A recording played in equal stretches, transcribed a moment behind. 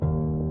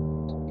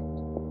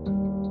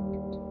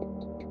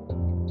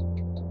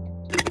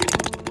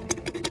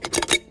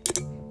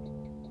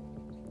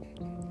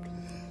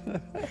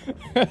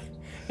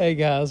Hey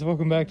guys,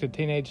 welcome back to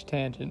Teenage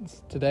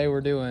Tangents. Today we're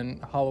doing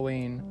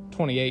Halloween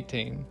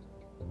 2018.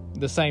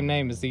 The same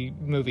name as the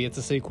movie it's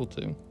a sequel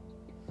to.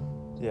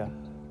 Yeah,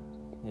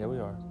 we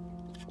are.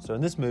 So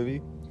in this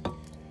movie,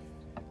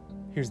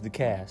 here's the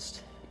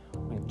cast.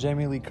 We have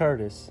Jamie Lee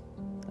Curtis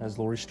as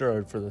Laurie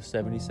Strode for the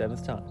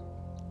 77th time.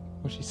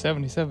 Well, she's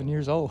 77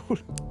 years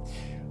old.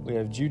 We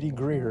have Judy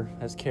Greer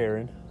as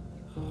Karen.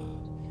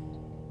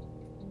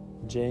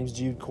 James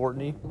Jude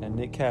Courtney and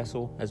Nick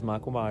Castle as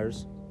Michael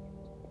Myers.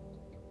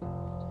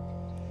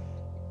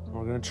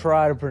 We're going to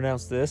try to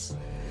pronounce this.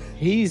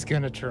 He's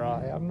gonna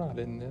try. I'm not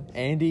in this.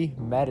 Andy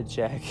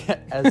Matichak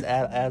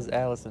as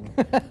Allison.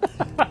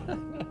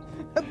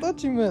 I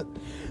thought you meant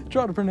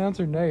try to pronounce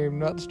her name,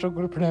 not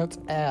struggle to pronounce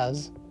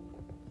as.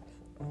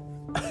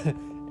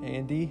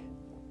 Andy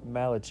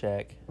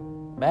Matichak.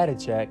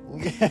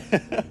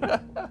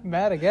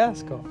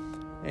 Madagascar.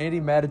 Andy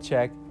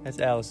Matichak as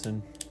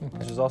Allison.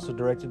 Which was also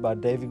directed by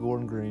David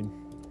Gordon Green.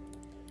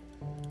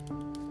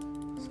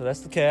 So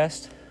that's the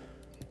cast.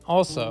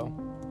 Also,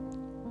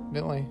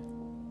 Bentley.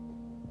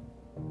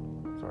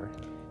 Sorry.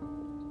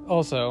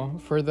 Also,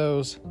 for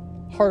those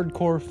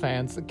hardcore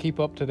fans that keep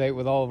up to date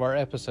with all of our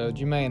episodes,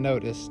 you may have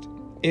noticed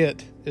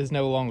It is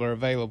no longer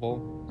available.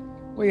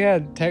 We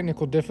had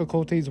technical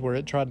difficulties where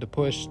it tried to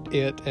push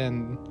It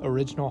and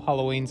original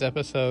Halloween's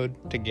episode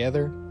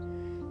together,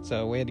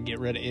 so we had to get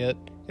rid of It.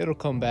 It'll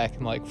come back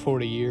in like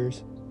 40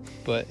 years.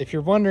 But if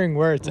you're wondering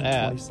where it's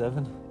at...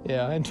 27?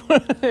 Yeah,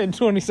 in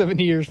 27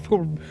 years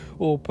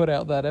we'll put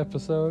out that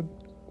episode.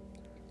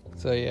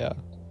 So yeah.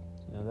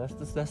 Yeah,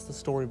 that's the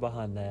story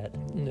behind that.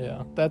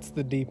 Yeah, that's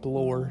the deep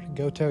lore.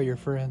 Go tell your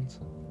friends.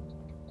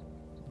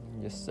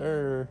 Yes,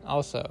 sir.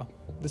 Also,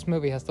 this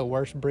movie has the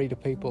worst breed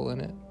of people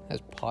in it. It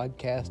has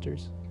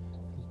podcasters.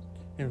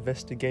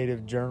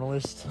 Investigative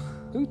journalist.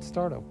 Who'd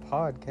start a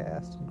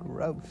podcast?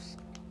 Gross.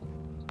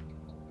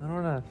 I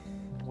don't know.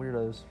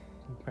 Weirdos,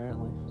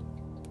 apparently.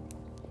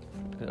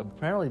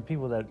 Apparently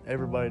people that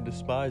everybody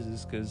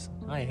despises because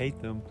I hate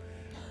them.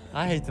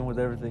 I hate them with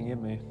everything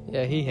in me.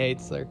 Yeah, he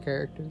hates their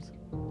characters.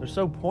 They're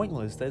so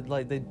pointless. They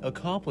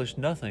accomplish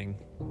nothing.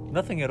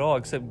 Nothing at all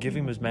except give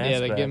him his mask Yeah,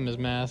 they back. give him his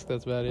mask.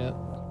 That's about it.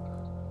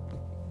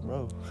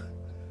 Bro.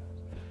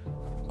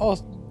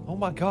 Oh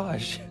my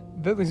gosh.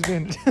 Bentley's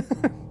being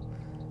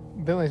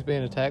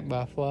attacked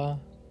by a fly.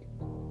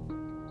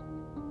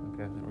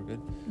 Okay, we're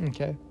good.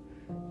 Okay.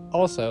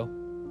 Also,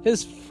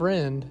 his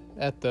friend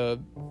at the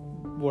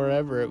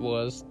wherever it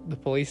was, the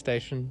police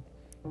station,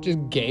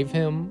 just gave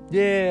him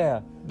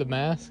Yeah. the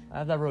mask. I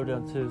have that wrote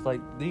down too. It's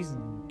like these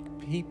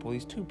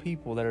two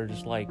people that are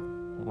just like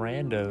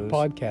randos.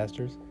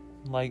 Podcasters.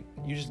 Like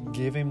you just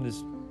give him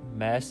this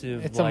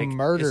massive. It's like, a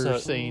murder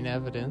it's scene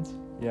evidence.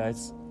 Yeah,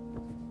 it's.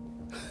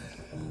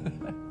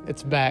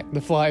 It's back.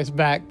 The fly is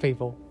back,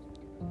 people.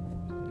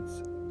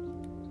 It's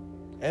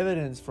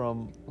evidence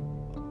from.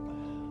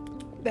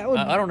 That would.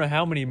 I don't know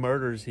how many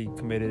murders he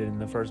committed in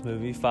the first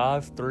movie.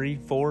 5, 3,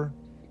 4,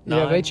 9?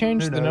 Yeah, they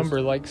changed Who the knows?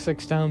 number like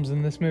 6 times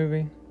in this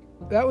movie.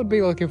 That would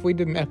be like if we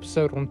did an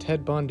episode on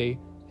Ted Bundy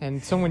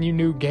and someone you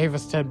knew gave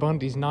us Ted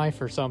Bundy's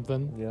knife or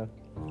something. Yeah.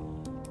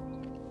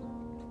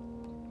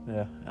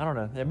 Yeah, I don't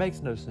know. It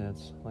makes no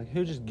sense. Like,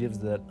 who just gives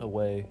that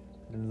away?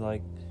 And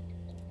like,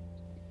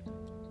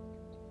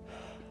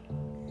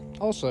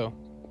 Also,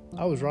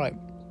 I was right.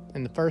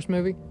 In the first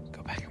movie,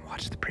 go back and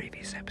watch the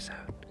previous episode.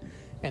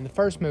 In the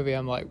first movie,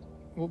 I'm like,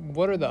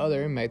 what are the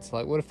other inmates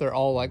like? What if they're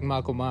all like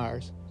Michael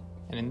Myers?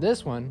 And in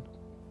this one,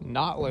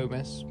 not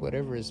Loomis,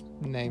 whatever his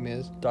name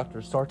is,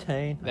 Dr.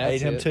 Sartain, I That's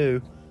hate him it.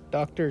 too.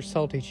 Dr.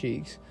 Salty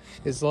Cheeks,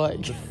 is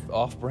like, The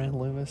off-brand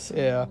Loomis.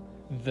 yeah,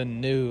 the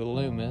new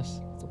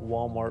Loomis. It's a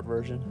Walmart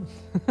version.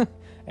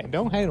 And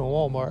don't hate on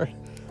Walmart.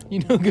 You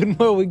know good and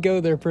well we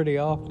go there pretty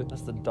often.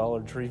 That's the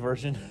Dollar Tree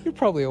version. You're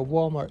probably a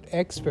Walmart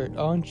expert,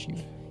 aren't you?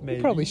 Maybe.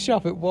 You probably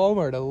shop at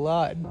Walmart a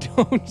lot,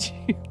 don't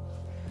you?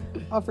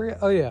 I forget.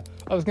 Oh, yeah.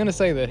 I was going to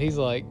say that. He's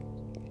like,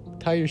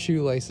 tie your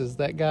shoelaces.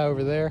 That guy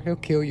over there, he'll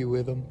kill you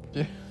with them.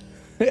 Yeah.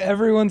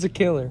 Everyone's a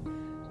killer.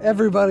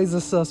 Everybody's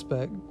a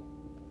suspect.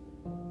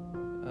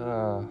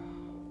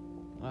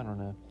 I don't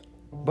know.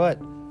 But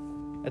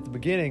at the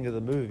beginning of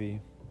the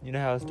movie, you know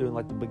how it's doing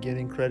like the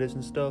beginning credits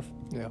and stuff?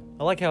 Yeah.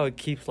 I like how it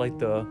keeps like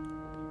the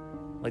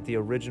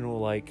original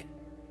like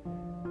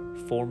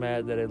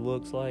format that it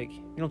looks like. You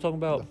know what I'm talking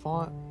The about?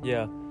 font.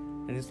 Yeah.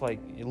 And it's like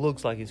it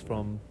looks like it's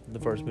from the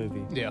first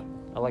movie. Yeah.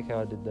 I like how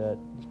I did that.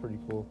 It's pretty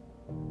cool.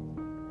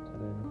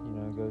 And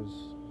then, it goes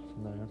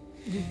from there.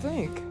 You'd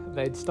think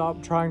they'd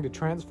stop trying to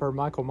transfer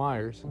Michael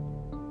Myers.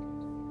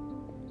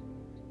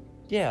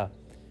 Yeah.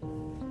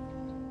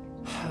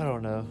 I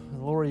don't know.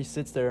 Laurie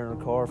sits there in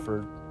her car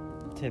for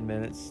 10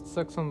 minutes.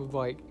 Sucks on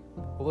like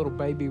a little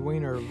baby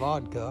wiener of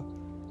vodka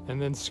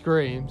and then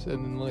screams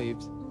and then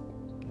leaves.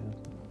 Yeah.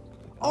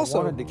 Also-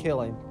 I wanted to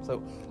kill him.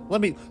 So let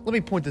me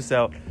point this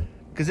out,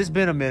 because it's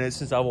been a minute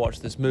since I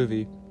watched this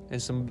movie,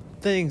 and some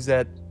things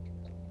that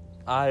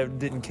I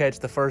didn't catch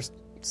the first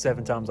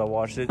 7 times I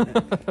watched it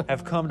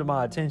have come to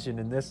my attention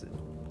in this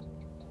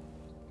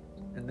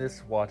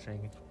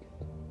watching.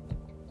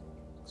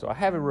 So I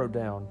have it wrote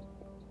down.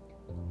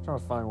 I'm trying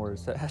to find where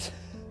it's at.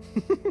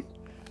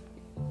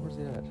 Where's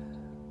it at?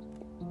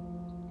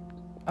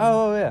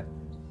 Oh, yeah.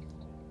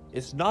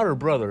 It's not her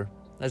brother,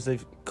 as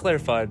they've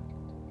clarified,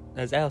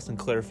 as Allison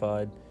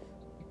clarified.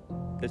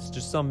 It's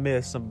just some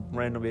myth some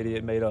random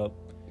idiot made up.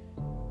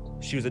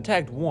 She was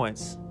attacked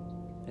once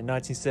in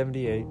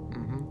 1978,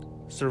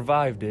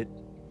 survived it.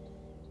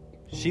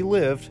 She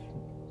lived,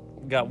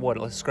 got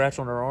what, a scratch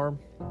on her arm?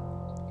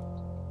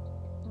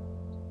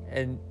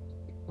 And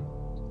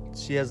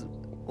she has,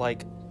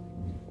 like,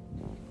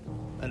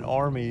 an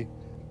army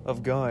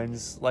of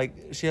guns. Like,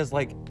 she has,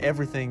 like,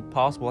 everything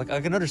possible. Like,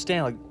 I can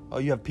understand, like, oh,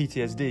 you have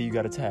PTSD, you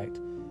got attacked.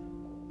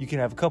 You can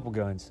have a couple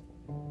guns.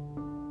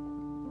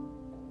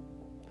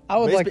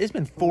 It's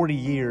been 40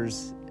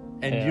 years,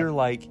 and you're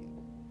like...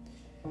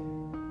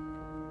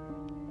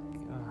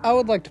 I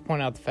would like to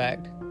point out the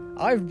fact,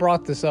 I've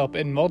brought this up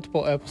in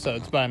multiple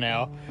episodes by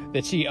now,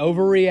 that she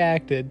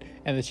overreacted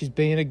and that she's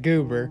being a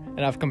goober,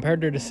 and I've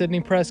compared her to Sidney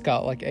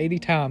Prescott like 80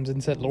 times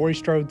and said Laurie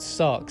Strode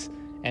sucks.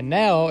 And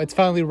now it's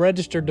finally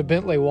registered to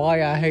Bentley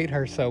why I hate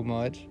her so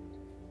much.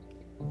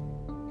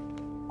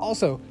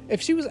 Also,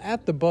 if she was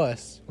at the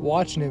bus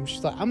watching him,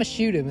 she's like, I'm gonna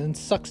shoot him, and then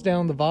sucks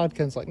down the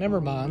vodka and it's like, never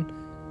mind.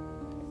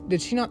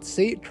 Did she not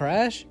see it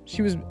crash?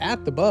 She was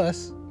at the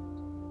bus.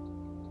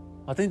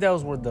 I think that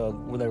was where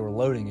they were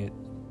loading it.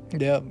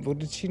 Yeah, well,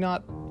 did she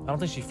not? I don't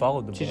think she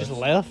followed the bus. She just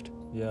left?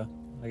 Yeah.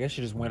 I guess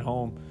she just went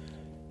home.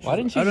 Why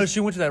didn't she? I know she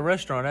went to that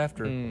restaurant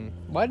after.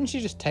 Why didn't she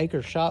just take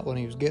her shot when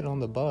he was getting on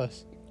the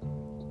bus?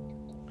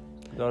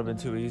 That would have been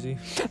too easy.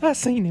 I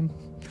seen him.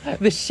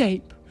 The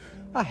shape.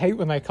 I hate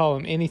when they call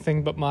him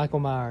anything but Michael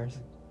Myers.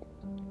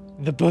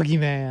 The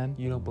Boogeyman.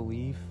 You don't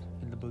believe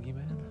in the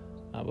Boogeyman?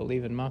 I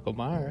believe in Michael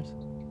Myers.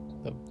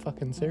 The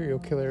fucking serial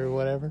killer or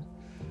whatever.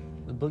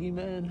 The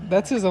Boogeyman?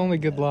 That's his only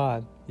good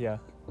line. Yeah.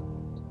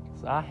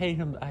 So I hate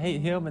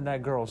him and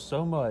that girl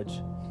so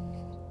much.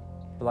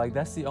 But, like,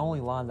 that's the only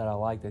line that I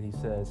like that he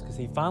says. Because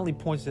he finally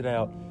points it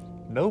out.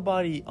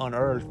 Nobody on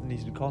Earth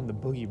needs to call him the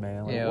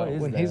Boogeyman. Like, yeah, what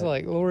is when that? he's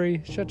like,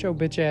 Laurie, shut your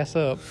bitch ass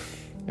up.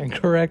 And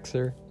corrects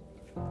her.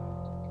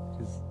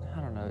 Because,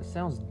 I don't know, it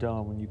sounds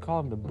dumb when you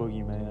call him the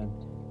Boogeyman.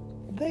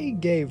 They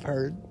gave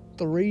her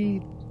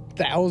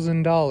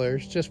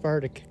 $3,000 just for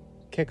her to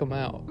kick him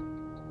out.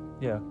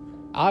 Yeah.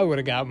 I would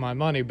have got my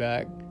money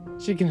back.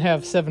 She can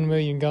have 7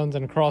 million guns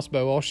and a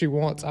crossbow all she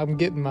wants. I'm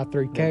getting my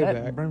 $3,000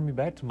 that back. brings me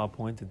back to my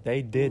point that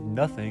they did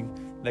nothing.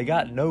 They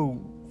got no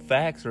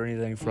facts or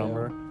anything from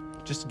her.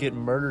 Just to get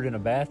murdered in a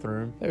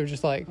bathroom. They were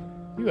just like,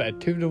 you had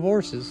 2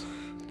 divorces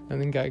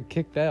and then got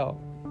kicked out.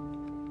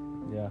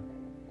 Yeah.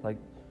 Like,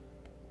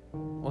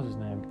 what's his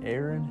name?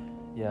 Aaron?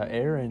 Yeah,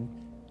 Aaron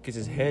gets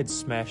his head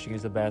smashed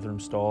against the bathroom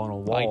stall on a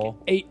wall.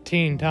 Like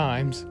 18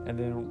 times. And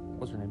then,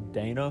 what's her name?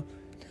 Dana?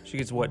 She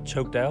gets, what,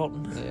 choked out?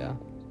 Yeah.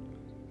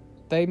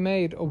 They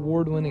made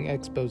award-winning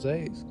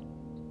exposés.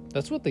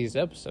 That's what these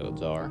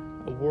episodes are.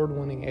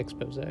 Award-winning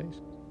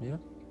exposés. Yeah.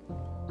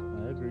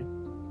 I agree.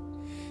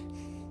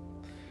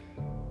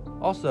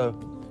 Also,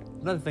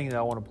 another thing that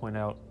I want to point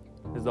out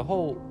is the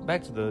whole,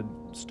 back to the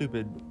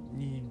stupid,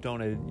 you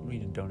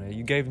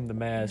gave him the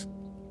mask.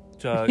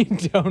 You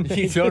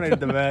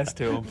donated the mask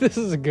to him. This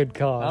is a good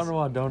cause. I don't know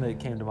why donate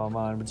came to my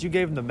mind, but you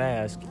gave him the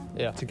mask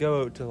to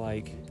go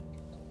to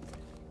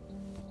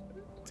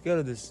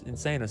this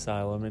insane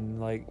asylum and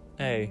like,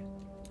 hey,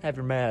 have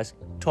your mask,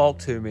 talk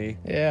to me.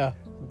 Yeah.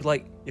 But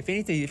like, if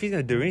he's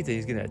gonna do anything,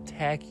 he's gonna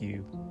attack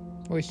you.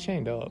 Well, he's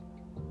chained up.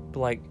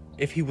 But like,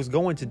 if he was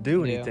going to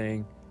do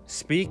anything,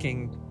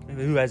 speaking,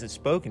 who hasn't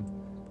spoken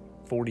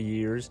 40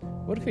 years?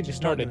 What if he just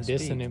started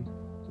dissing him?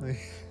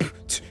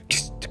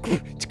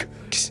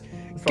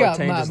 Got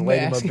just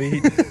laid him a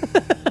beat.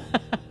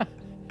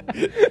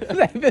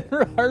 They've been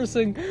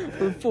rehearsing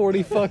for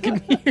 40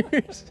 fucking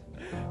years.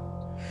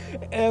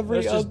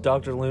 That's just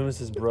Dr.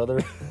 Loomis's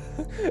brother.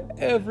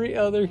 Every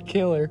other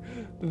killer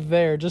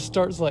there just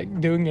starts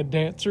like doing a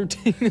dance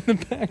routine in the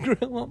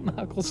background while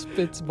Michael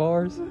spits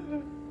bars.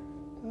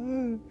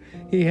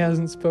 He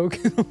hasn't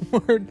spoken a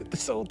word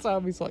this whole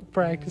time. He's like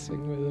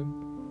practicing with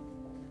him.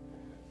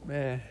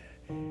 Man,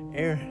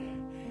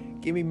 Aaron,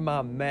 give me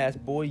my mask,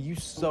 boy. You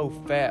so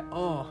fat.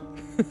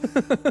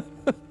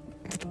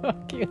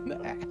 Fuck you in the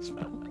ass.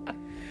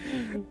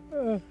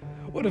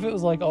 What if it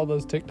was like all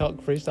those TikTok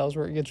freestyles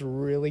where it gets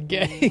really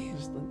gay?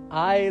 Just an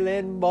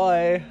island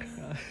boy.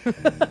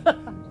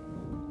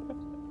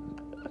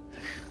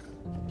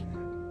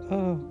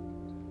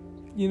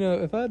 You know,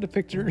 if I had to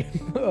picture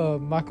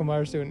Michael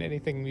Myers doing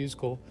anything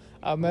musical,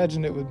 I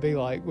imagine it would be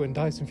like when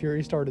Tyson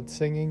Fury started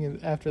singing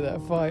and after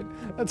that fight.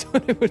 That's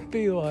what it would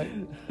be like.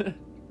 That's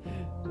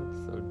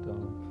so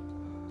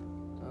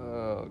dumb.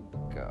 Oh,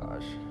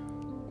 gosh.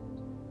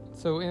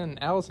 So in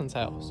Allison's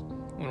house,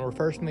 when we're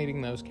first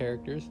meeting those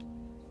characters,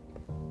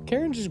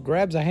 Karen just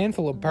grabs a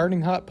handful of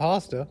burning hot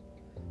pasta.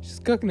 She's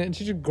cooking it and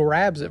she just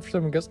grabs it for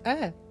someone and goes,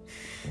 ah.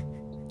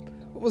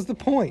 What was the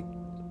point?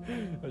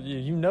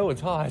 You know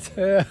it's hot.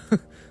 Yeah.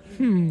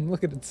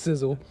 Look at it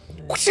sizzle.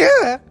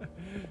 And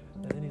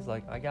then he's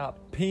like, I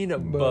got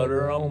peanut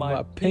butter on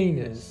my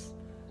penis.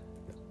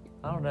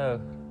 I don't know.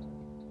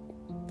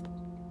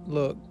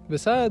 Look,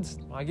 besides,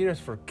 I get us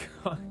for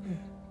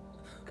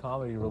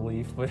comedy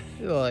relief, but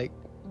like,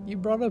 you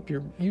brought up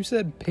you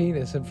said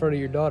penis in front of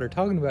your daughter,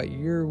 talking about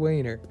your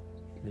wiener.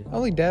 Yeah.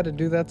 Only dad to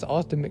do that's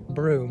Austin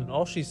McBroom.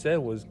 all she said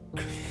was,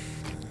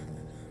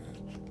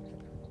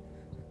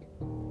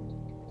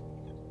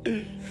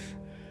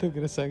 Took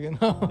it a second.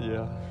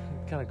 yeah,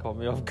 it kind of caught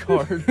me off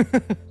guard.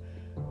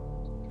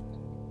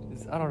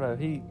 I don't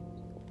know.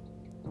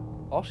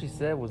 All she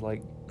said was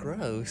like,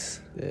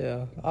 gross.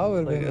 Yeah, I would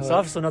have Like, been. it's Like,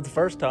 obviously not the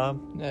first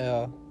time.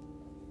 yeah,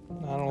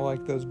 I don't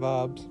like those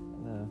vibes.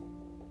 No.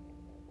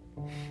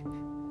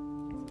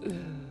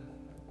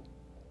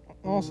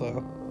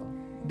 Also,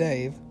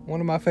 Dave, one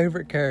of my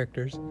favorite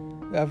characters.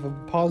 I have a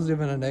positive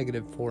and a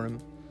negative for him.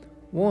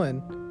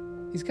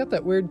 One, he's got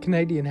that weird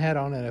Canadian hat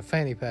on and a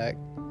fanny pack,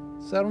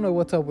 so I don't know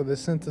what's up with his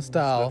sense of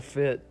style. Stuff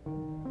fit.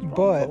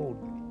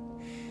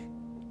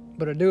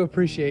 But I do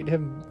appreciate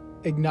him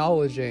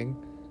acknowledging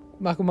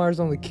Michael Myers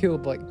only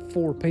killed like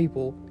 4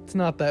 people. It's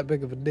not that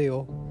big of a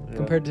deal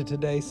compared to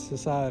today's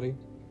society,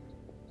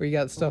 where you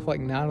got stuff like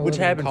 9/11, Which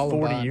happened and 40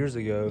 Columbine. years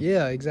ago.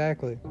 Yeah,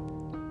 exactly.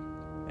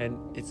 And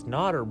it's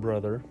not her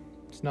brother.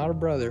 It's not her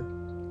brother.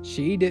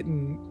 She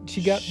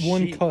got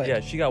one cut. Yeah,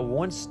 she got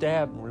one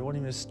stab. It wasn't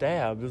even a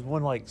stab. It was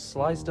one like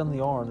sliced down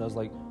the arm that was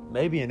like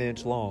maybe an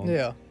inch long.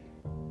 Yeah.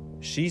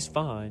 She's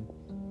fine.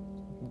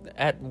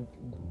 At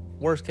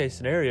worst case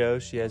scenario,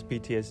 she has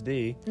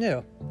PTSD.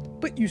 Yeah.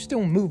 But you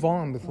still move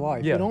on with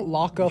life. Yeah. You don't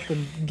lock up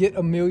and get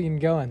a million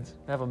guns.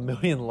 Have a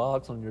million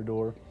locks on your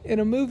door. In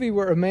a movie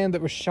where a man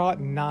that was shot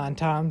 9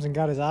 times and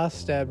got his eyes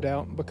stabbed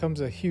out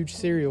becomes a huge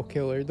serial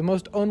killer, the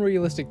most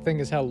unrealistic thing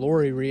is how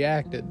Laurie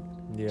reacted.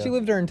 Yeah. She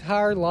lived her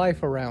entire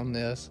life around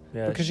this.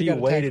 Yeah, because she got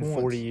attacked waited once.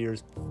 40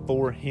 years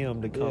for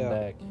him to come Yeah.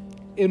 back.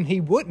 And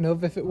he wouldn't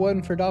have if it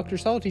wasn't for Dr.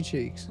 Salty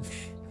Cheeks.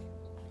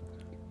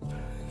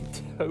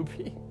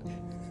 Toby.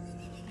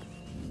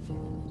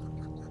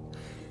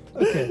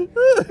 Okay.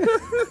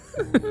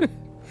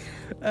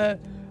 I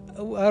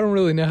don't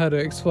really know how to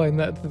explain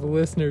that to the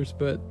listeners,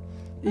 but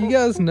you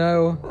guys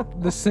know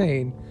the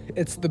scene.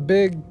 It's the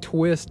big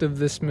twist of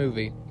this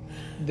movie.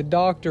 The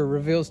doctor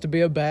reveals to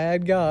be a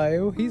bad guy.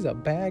 Oh, he's a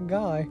bad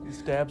guy. He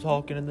stabs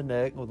Hawken in the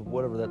neck with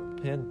whatever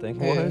that pin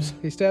thing Yeah, was.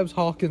 he stabs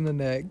Hawk in the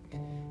neck,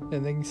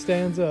 and then he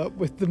stands up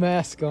with the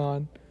mask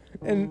on.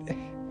 And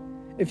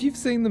if you've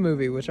seen the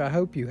movie, which I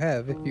hope you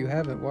have, if you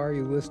haven't, why are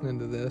you listening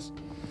to this?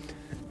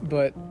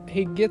 But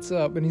he gets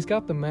up and he's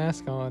got the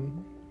mask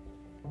on,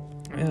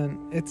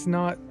 and it's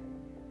not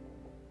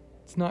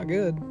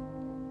good.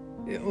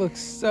 It looks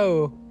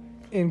so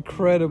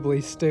incredibly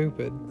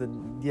stupid.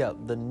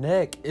 The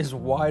neck is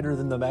wider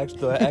than the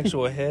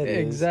actual head is.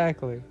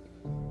 Exactly.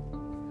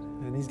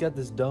 And he's got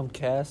this dumb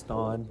cast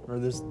on, or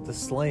the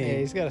sling, Yeah,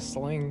 he's got a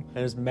sling.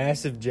 and his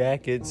massive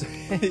jackets.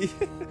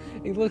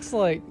 He looks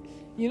like,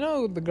 you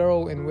know, the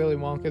girl in Willy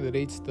Wonka that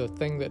eats the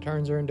thing that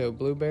turns her into a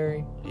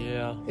blueberry?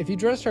 Yeah. If you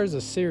dressed her as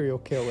a serial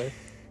killer,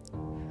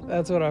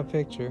 that's what I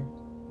picture.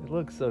 It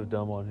looks so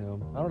dumb on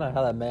him. I don't know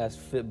how that mask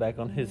fit back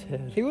on his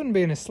head. He wouldn't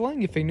be in a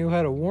sling if he knew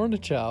how to warn a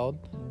child.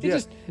 He Yeah.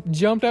 just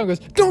jumped out and goes,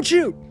 "Don't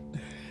shoot!"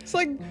 It's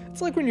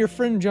like when your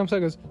friend jumps out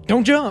and goes,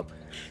 "Don't jump!"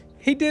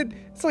 He did.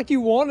 It's like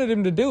you wanted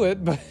him to do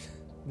it, but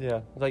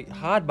Yeah. Like,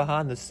 hide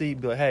behind the seat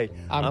and be like, hey,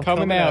 I'm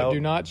coming out. Do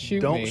not shoot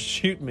Don't me.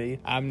 shoot me.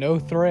 I'm no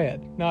threat.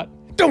 Not,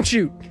 don't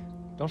shoot!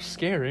 Don't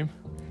scare him.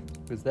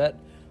 Because that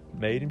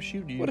made him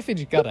shoot you. What if he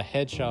just got a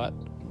headshot?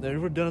 They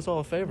would have done us all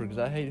a favor, because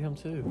I hate him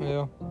too.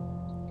 Yeah.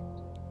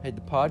 I hate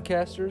the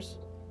podcasters.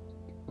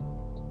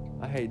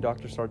 I hate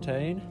Dr.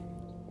 Sartain.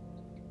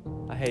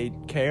 I hate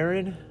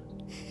Karen.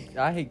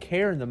 I hate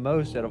Karen the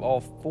most out of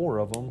all 4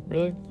 of them.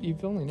 Really?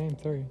 You've only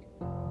named 3.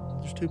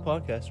 There's 2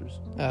 podcasters,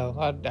 Oh,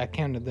 I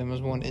counted them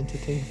as one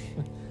entity.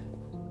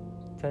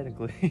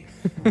 technically.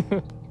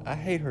 I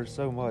hate her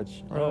so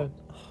much. Right.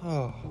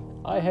 Oh.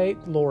 I hate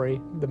Lori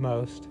the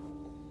most.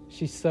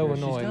 She's so Yeah,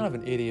 annoying. she's kind of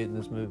an idiot in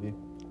this movie.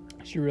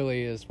 She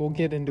really is. We'll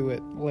get into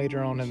it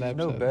later on in the She's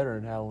no episode. better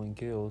in Halloween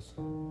Kills.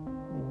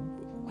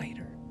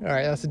 Later. All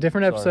right, that's a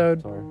different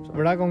episode. Sorry.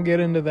 We're not going to get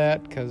into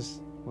that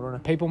because We're on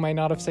people may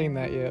not have seen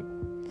that yet.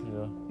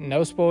 yeah.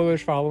 No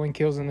spoilers for Halloween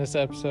Kills in this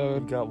We've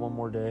episode. got 1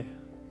 more day.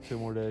 2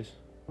 more days.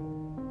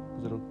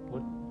 Is it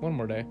what? One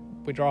more day.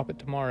 We drop it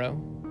tomorrow.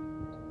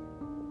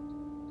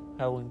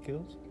 Halloween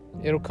Kills?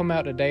 It'll come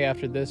out a day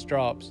after this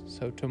drops.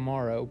 So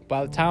tomorrow.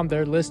 By the time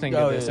they're listening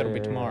to this, it'll be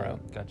tomorrow.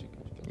 Gotcha.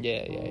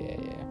 Yeah.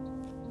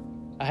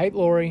 I hate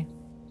Lori.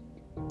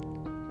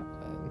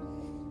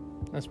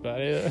 That's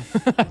about it.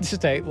 I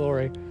just hate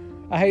Lori.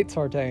 I hate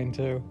Sartain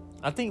too.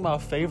 I think my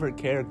favorite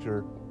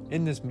character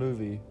in this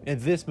movie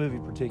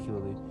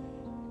particularly,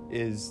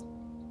 is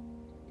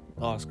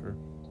Oscar.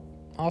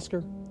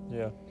 Oscar?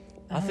 Yeah.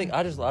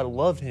 I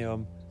loved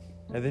him,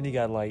 and then he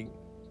got, like,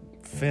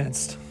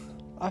 fenced.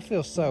 I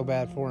feel so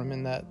bad for him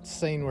in that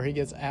scene where he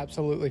gets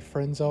absolutely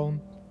friend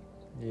zoned.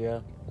 Yeah.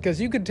 Because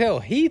you could tell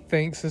he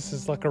thinks this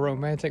is like a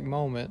romantic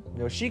moment.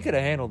 You know, she could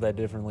have handled that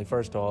differently,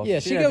 first off. Yeah,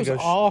 she didn't have goes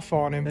to off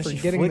on him and for she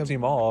getting flicked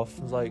him off.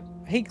 It was like,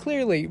 He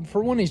clearly,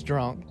 for one, he's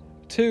drunk.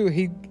 too,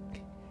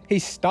 he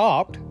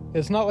stopped.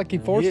 It's not like he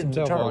forced didn't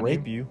himself try to on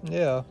rape you.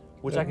 Yeah.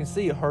 Which I can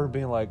see her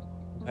being like,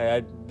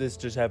 hey, this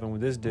just happened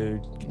with this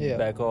dude. Yeah.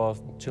 Back off.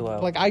 Chill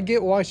out. Like, I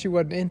get why she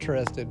wasn't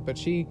interested, but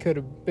she could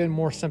have been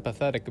more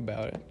sympathetic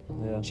about it.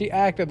 yeah. She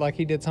acted like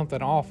he did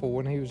something awful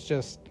when he was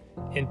just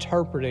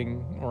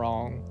interpreting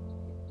wrong.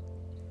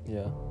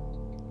 Yeah.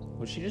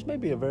 Well, she just may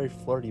be a very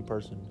flirty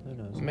person. Who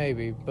knows?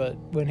 Maybe, but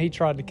when he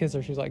tried to kiss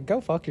her, she's like, go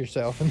fuck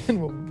yourself, and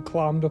then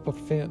climbed up a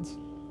fence.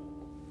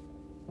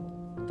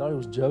 I thought he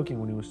was joking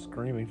when he was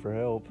screaming for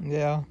help.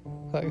 Yeah.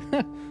 Like,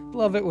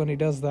 love it when he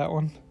does that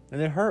one.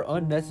 And then her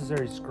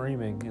unnecessary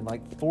screaming in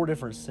like 4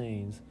 different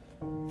scenes.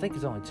 I think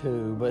it's only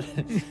 2, but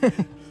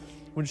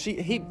when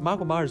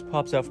Michael Myers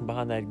pops out from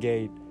behind that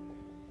gate,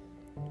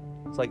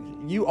 it's like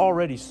you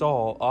already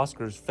saw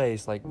Oscar's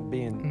face, like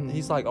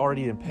he's like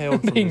already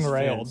impaled from Being this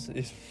railed.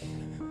 fence.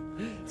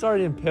 It's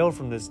already impaled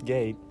from this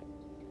gate.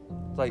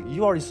 It's like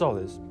you already saw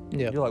this.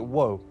 Yeah. You're like,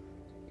 whoa,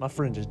 my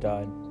friend just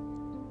died.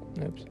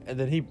 Oops. And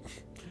then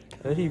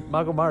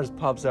Michael Myers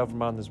pops out from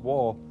behind this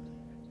wall,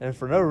 and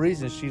for no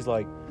reason she's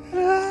like,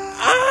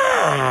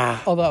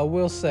 ah! Although I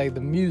will say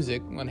the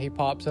music when he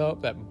pops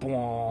up, that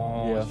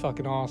boom, is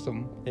fucking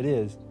awesome. It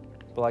is.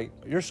 But like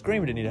your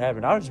screaming didn't need to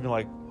happen. I would just been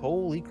like,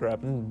 holy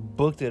crap, and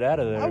booked it out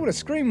of there. I would have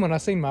screamed when I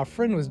seen my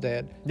friend was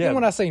dead. Yeah. Then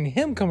when I seen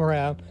him come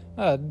around,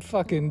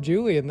 fucking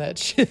Julian that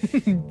shit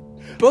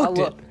booked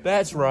it.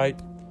 That's right.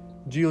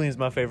 Julian's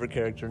my favorite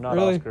character, not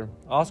Really? Oscar.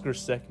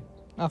 Oscar's second.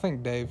 I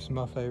think Dave's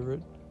my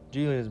favorite.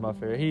 Julian's my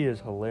favorite. He is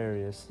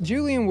hilarious.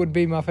 Julian would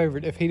be my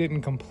favorite if he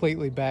didn't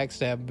completely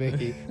backstab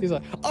Vicky. He's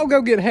like, I'll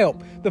go get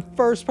help. The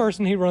first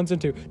person he runs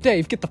into,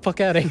 Dave, get the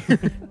fuck out of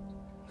here.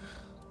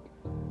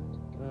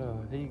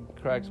 He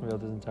cracks me up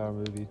this entire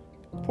movie.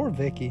 Poor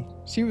Vicky.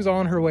 She was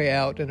on her way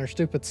out and her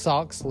stupid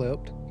sock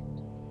slipped.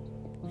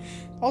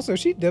 Also,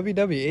 she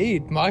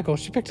WWE'd Michael.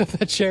 She picked up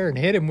that chair and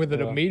hit him with it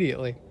Yeah.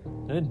 immediately.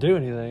 I didn't do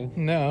anything,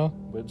 No.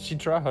 but she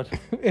tried.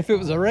 If it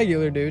was a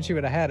regular dude, she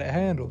would have had it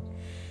handled.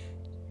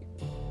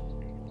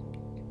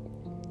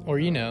 Or,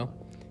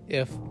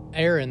 if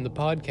Aaron, the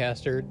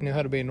podcaster, knew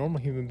how to be a normal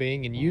human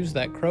being and used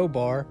that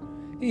crowbar,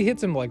 he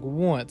hits him like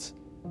once.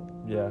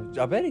 Yeah,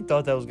 I bet he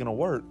thought that was gonna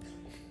work.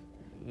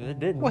 It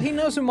didn't. Well, he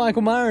knows who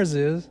Michael Myers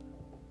is.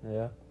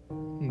 Yeah.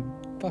 And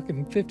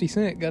fucking 50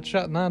 Cent got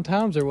shot 9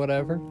 times or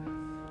whatever.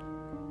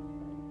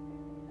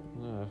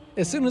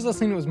 As soon as I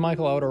seen it was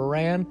Michael, I would have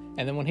ran,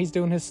 and then when he's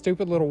doing his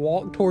stupid little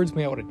walk towards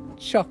me, I would have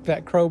chucked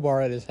that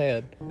crowbar at his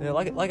head. Yeah,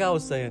 like I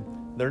was saying,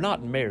 they're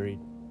not married.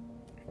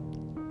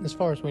 As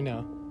far as we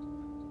know.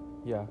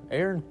 Yeah,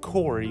 Aaron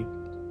Corey,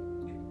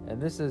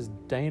 and this is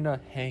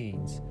Dana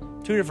Haynes.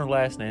 2 different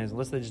last names,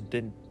 unless they just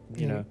didn't,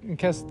 In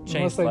case, change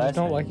unless they last just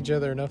don't name. like each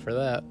other enough for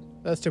that.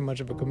 That's too much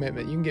of a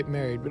commitment. You can get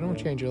married, but don't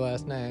Yeah. change your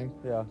last name.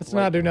 Yeah. Let's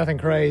not do nothing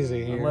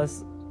crazy here.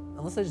 Unless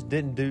they just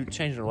didn't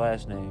change their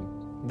last name.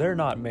 They're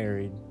not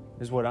married,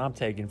 is what I'm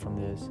taking from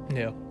this.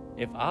 Yeah.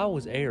 If I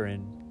was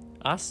Aaron,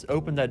 I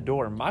opened that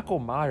door and Michael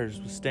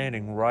Myers was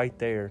standing right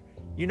there.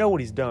 You know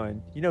what he's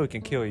done. You know he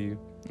can kill you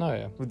Oh,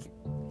 yeah. with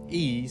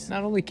ease.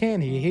 Not only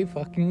can he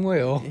fucking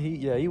will.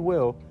 He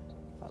will.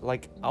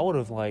 Like I would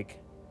have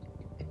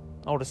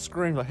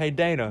screamed like, "Hey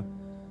Dana,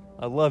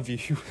 I love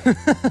you.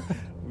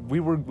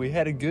 we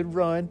had a good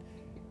run,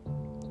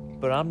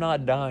 but I'm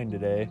not dying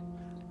today."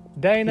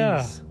 Dana,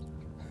 Peace.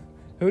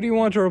 who do you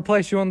want to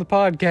replace you on the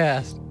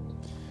podcast?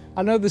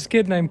 I know this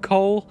kid named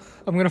Cole.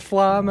 I'm going to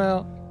fly him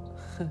out.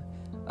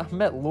 I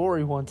met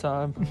Lori one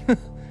time.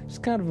 She's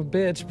kind of a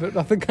bitch, but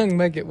I think I can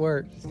make it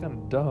work. She's kind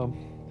of dumb.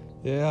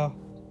 Yeah.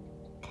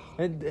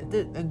 And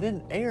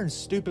then Aaron's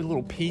stupid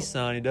little peace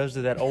sign he does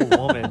to that old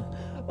woman.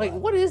 Like,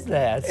 what is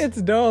that? It's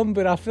dumb,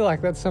 but I feel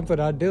like that's something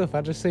I'd do if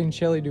I just seen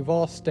Shelley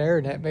Duvall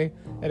staring at me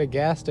at a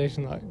gas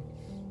station, like,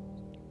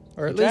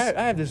 or at Which least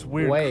I have this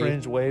weird wave.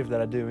 cringe wave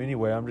that I do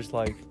anyway. I'm just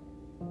like,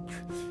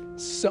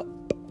 sup.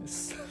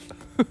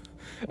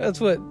 That's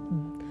what.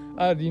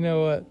 You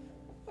know what?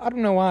 I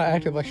don't know why I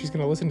acted like she's going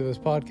to listen to this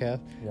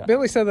podcast. Yeah.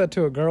 Billy said that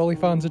to a girl he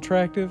finds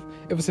attractive.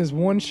 It was his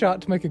one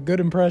shot to make a good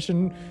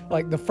impression,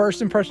 like the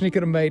first impression he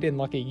could have made in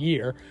like a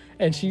year.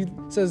 And she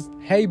says,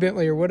 "Hey,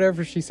 Bentley," or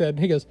whatever she said. And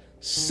he goes,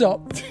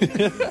 "Sup,"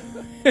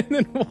 and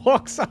then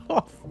walks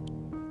off.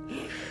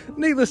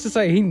 Needless to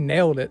say, he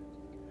nailed it.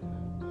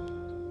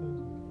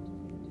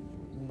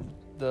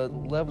 the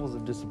levels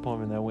of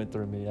disappointment that went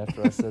through me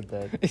after I said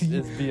that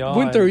is beyond.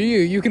 Went through you.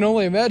 You can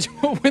only imagine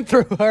what went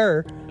through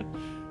her.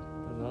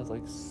 And I was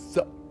like,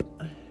 sup.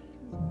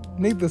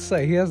 Needless to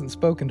say, he hasn't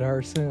spoken to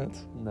her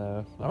since.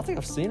 No, I don't think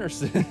I've seen her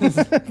since.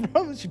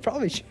 She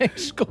probably changed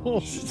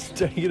schools. She's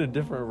taking a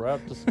different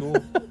route to school.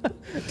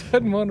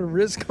 Doesn't want to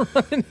risk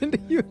running into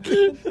you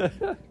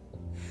again.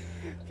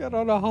 Got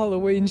on a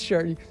Halloween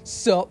shirt. You,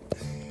 sup.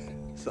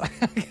 So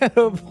I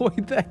gotta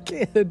avoid that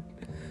kid.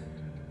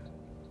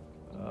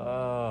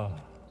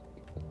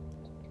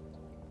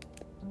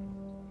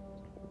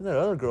 And that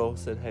other girl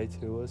said hey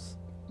to us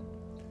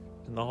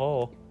in the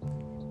hall.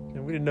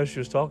 And we didn't know she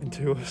was talking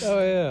to us. Oh,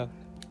 yeah.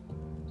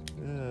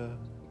 Yeah.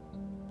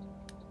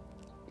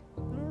 I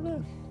don't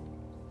know.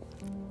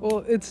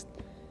 Well, it's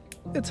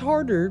it's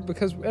harder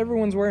because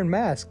everyone's wearing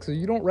masks, so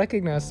you don't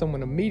recognize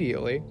someone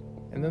immediately.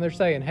 And then they're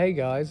saying, "Hey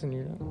guys," and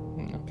you're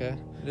okay.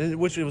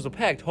 Which it was a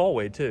packed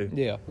hallway too.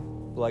 Yeah.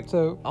 Like,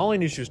 So I only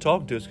knew she was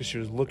talking to us because she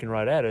was looking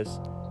right at us.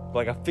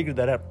 Like, I figured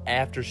that out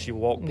after she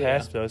walked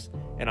past us,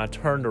 and I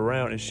turned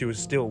around and she was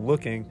still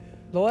looking.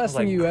 the last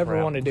thing like, you ever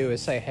crap. want to do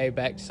is say "Hey"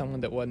 back to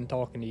someone that wasn't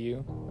talking to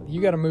you.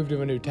 You got to move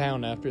to a new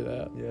town after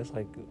that. Yeah, it's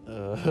like,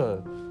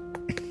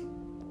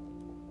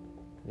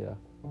 yeah.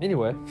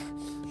 Anyway.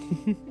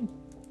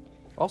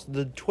 Also,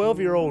 the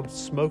 12-year-old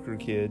smoker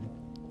kid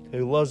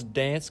who loves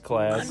dance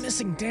class. I'm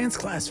missing dance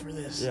class for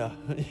this. Yeah.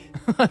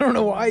 I don't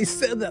know why he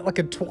said that like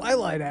a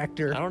Twilight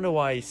actor. I don't know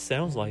why he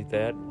sounds like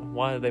that.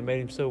 Why they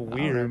made him so I don't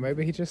know, weird.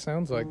 maybe he just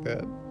sounds like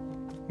that.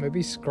 Maybe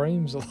he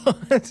screams a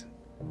lot.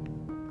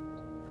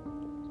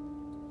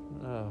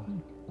 Oh.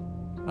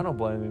 I don't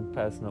blame him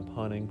passing up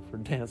hunting for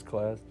dance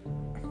class.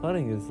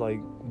 Hunting is like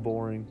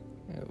boring.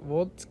 Yeah,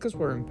 well, it's because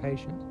we're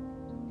impatient.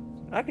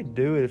 I could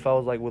do it if I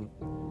was like with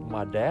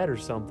my dad or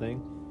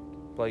something.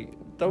 Like,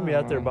 throw me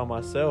out there by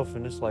myself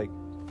and it's like,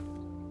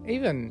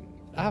 Even,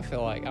 I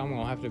feel like I'm going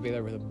to have to be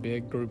there with a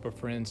big group of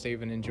friends to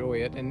even enjoy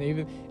it. And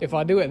even if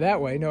I do it that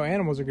way, no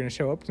animals are going to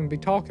show up and be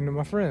talking to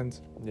my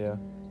friends. yeah.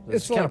 It's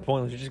It's kind of like-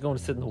 pointless. You're just going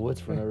to sit in the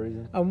woods for no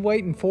reason. I'm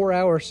waiting 4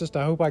 hours just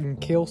to hope I can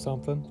kill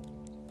something.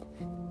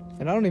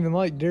 And I don't even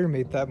like deer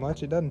meat that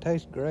much. It doesn't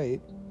taste great.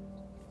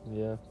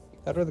 Yeah.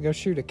 I'd rather go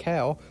shoot a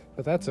cow,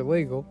 but that's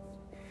illegal.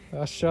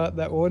 I shot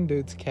that one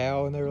dude's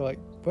cow, and they were like,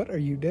 "What are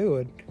you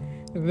doing?"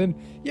 And then,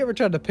 you ever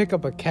tried to pick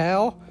up a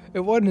cow? It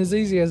wasn't as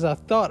easy as I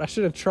thought. I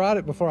should have tried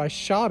it before I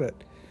shot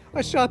it.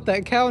 I shot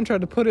that cow and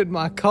tried to put it in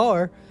my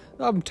car.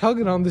 I'm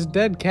tugging on this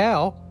dead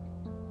cow.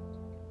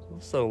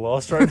 I'm so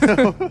lost right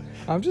now.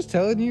 I'm just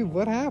telling you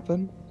what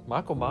happened.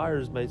 Michael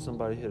Myers made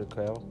somebody hit a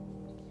cow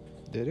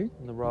Did he?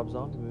 in the Rob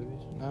Zombie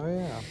movies. Oh,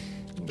 yeah.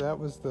 That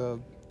was the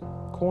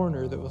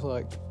coroner that was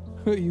like,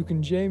 "You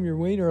can jam your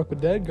wiener up a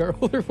dead girl,"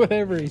 or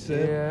whatever he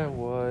said. Yeah, it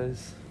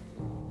was.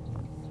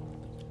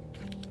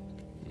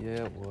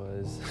 Yeah, it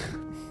was.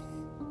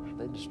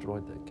 They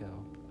destroyed that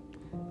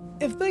cow.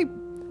 If they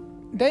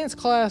dance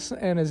class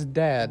and his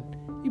dad,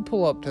 you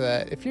pull up to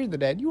that. If you're the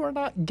dad, you are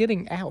not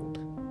getting out.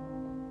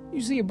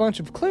 You see a bunch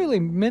of clearly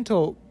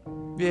mental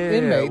Yeah,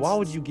 inmates. why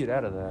would you get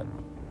out of that?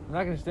 I'm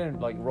not gonna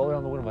stand like rolling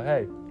on the window. Like,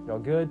 hey, y'all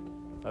good?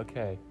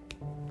 Okay.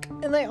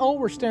 and they all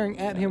were staring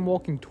at him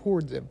walking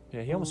towards him.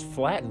 Yeah, he almost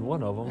flattened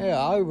one of them. Yeah,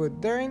 I would.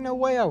 There ain't no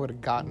way I would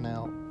have gotten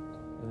out.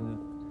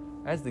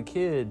 And as the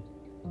kid,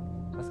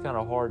 that's kind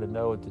of hard to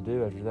know what to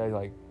do after that.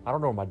 Like, I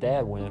don't know where my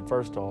dad went.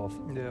 First off,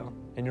 Yeah.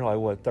 and you're like,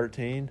 what,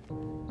 13?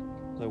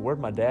 Like, where'd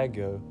my dad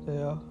go?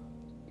 Yeah.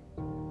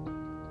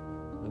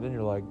 And then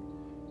you're like,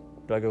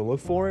 do I go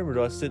look for him or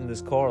do I sit in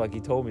this car like he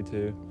told me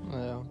to?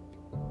 Yeah.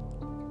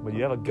 But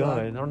you have a gun.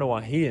 I don't know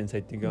why he didn't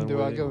take the gun. Do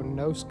with I him. go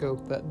no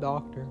scope that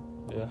doctor?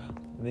 Yeah,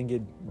 and then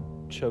get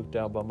choked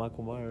out by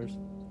Michael Myers.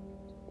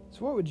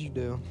 So what would you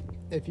do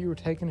if you were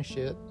taking a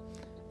shit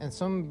and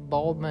some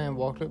bald man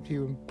walked up to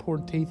you and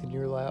poured teeth in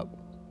your lap?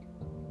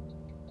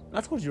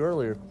 I told you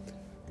earlier.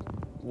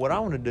 What I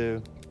want to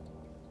do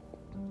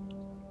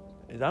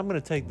is I'm going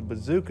to take the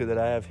bazooka that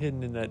I have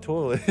hidden in that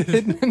toilet.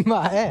 Hidden in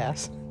my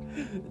ass.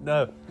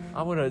 No,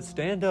 I'm going to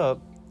stand up,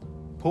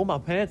 pull my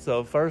pants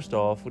up first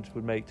off, which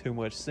would make too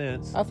much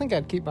sense. I think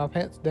I'd keep my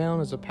pants down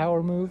as a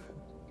power move.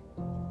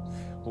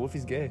 What if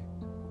he's gay?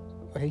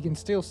 He can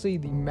still see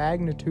the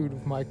magnitude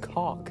of my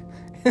cock,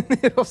 and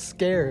it'll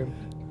scare him.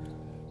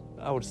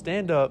 I would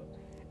stand up.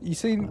 You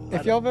seen,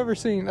 if y'all have ever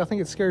seen, I think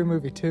it's Scary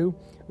Movie 2,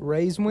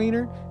 Ray's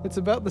wiener, it's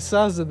about the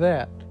size of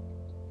that.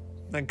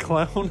 That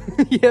clown.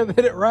 Yeah,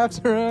 that it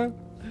wraps around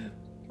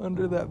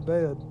under that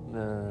bed.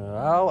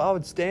 No. I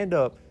would stand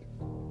up,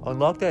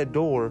 unlock that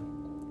door,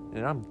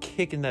 and I'm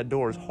kicking that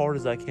door as hard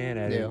as I can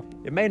at him.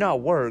 It may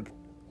not work,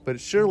 but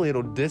surely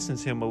it'll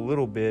distance him a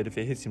little bit if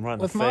it hits him right in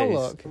With the my face.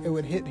 luck, it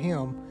would hit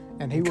him,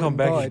 and he Come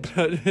wouldn't back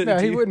budge. and No,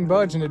 he wouldn't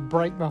budge, and it'd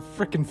break my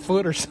freaking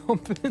foot or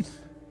something.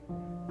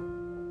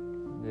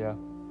 Yeah,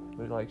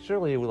 but like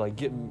surely it would like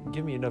give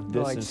me enough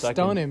Like distance. I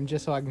stun can, him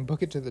just so I can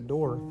book it to the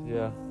door.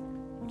 Yeah,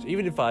 so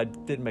even if I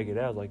didn't make it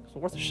out, I was like, it's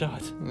worth a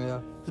shot.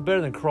 Yeah. It's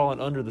better than crawling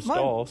under the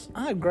stalls.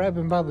 I'd grab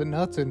him by the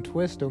nuts and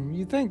twist him.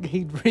 You'd think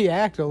he'd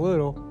react a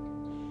little.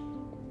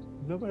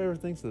 Nobody ever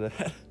thinks of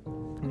that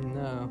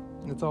No.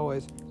 It's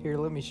always, here,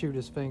 let me shoot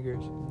his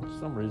fingers. for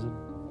some reason.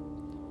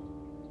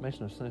 Makes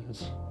no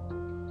sense.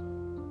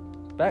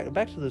 Back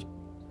to this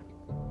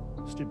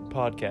stupid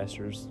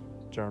podcasters,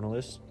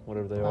 journalists,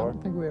 whatever they I are.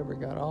 don't think we ever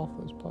got off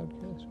those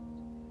podcasts.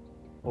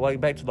 Well, like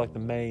back to like the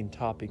main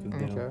topic of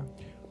them. Okay.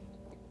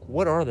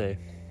 What are they?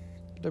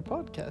 They're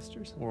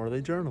podcasters. Or are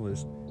they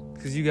journalists?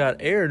 Because you got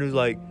Aaron who's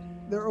like,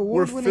 They're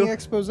award-winning fil-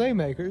 expose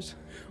makers.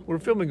 we're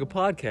filming a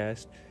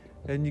podcast,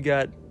 and you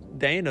got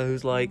Dana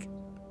who's like,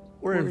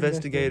 we're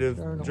investigative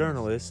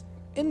journalists.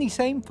 In the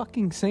same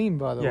fucking scene,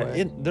 by the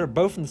way. They're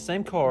both in the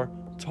same car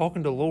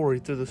talking to Lori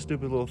through the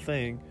stupid little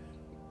thing.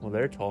 Well,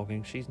 they're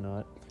talking. She's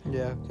not.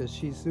 Yeah, because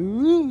she's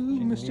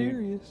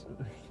mysterious.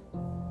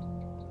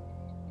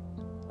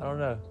 I don't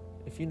know.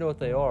 If you know what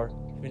they are,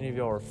 If any of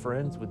y'all are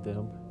friends with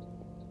them,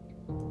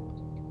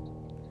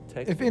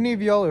 text If me. any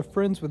of y'all are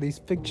friends with these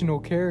fictional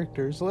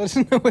characters, let us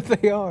know what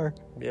they are.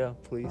 Yeah,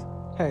 please.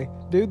 Hey,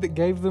 dude that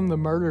gave them the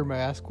murder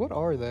mask, what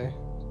are they?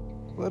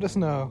 Let us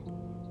know.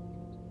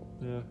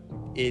 Yeah.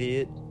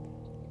 Idiot.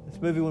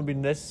 This movie wouldn't be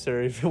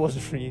necessary if it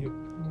wasn't for you.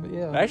 But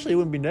yeah. Actually, it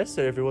wouldn't be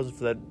necessary if it wasn't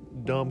for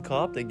that dumb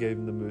cop that gave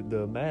him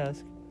the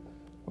mask.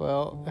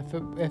 Well,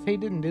 if he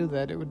didn't do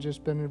that, it would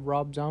just been a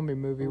Rob Zombie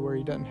movie where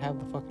he doesn't have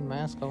the fucking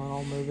mask on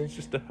all movie. It's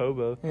just a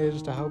hobo. Yeah,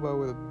 just a hobo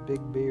with a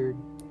big beard.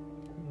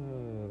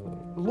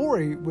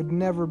 Lori would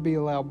never be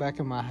allowed back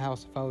in my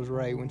house if I was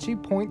Ray. When she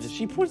points...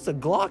 She points the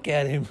Glock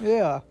at him.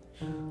 Yeah.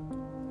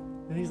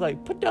 And he's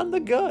like, put down the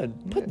gun.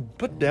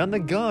 Put down the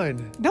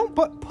gun. Don't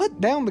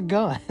put down the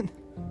gun.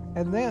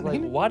 And then...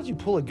 Like, why did you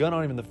pull a gun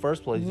on him in the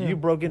first place? Yeah. You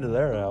broke into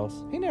their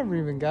house. He never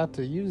even got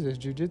to use his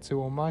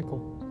jujitsu on Michael.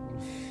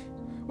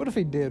 What if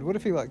he did? What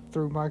if he, like,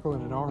 threw Michael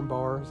in an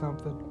armbar or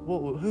something?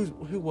 Well,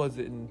 who was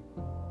it in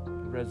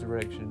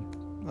Resurrection?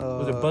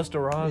 Was it Uh, Busta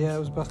Rhymes? Yeah, it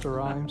was Busta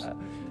Rhymes.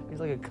 He's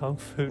like a kung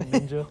fu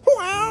ninja.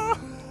 Wow!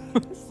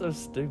 So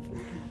stupid.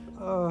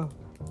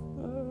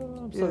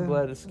 I'm so Yeah.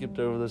 glad it skipped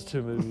over those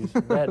two movies.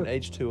 That and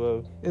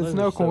H2O. It's Those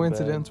no were so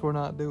coincidence we're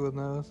not doing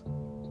those.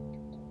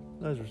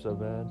 bad. Those were so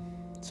bad.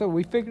 So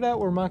we figured out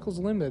where Michael's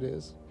limit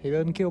is. He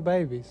doesn't kill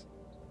babies.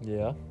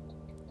 Yeah.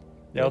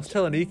 Yeah, I was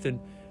telling Ethan,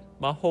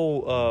 my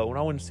whole, when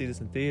I went to see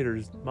this in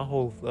theaters, my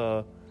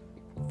whole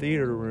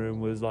theater room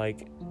was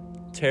like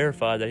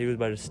terrified that he was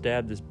about to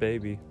stab this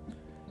baby.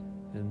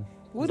 And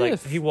What like,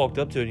 if- he walked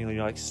up to it and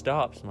he like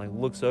stops and like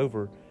looks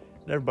over.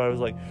 And everybody was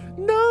like,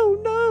 no,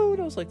 no.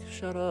 And I was like,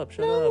 shut up.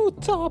 No,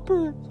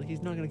 Topper! It's like,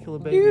 he's not going to kill a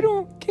baby. You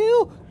don't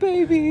kill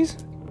babies!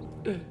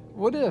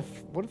 What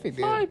if he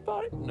did? My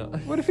body. No.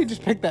 What if he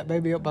just picked that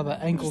baby up by the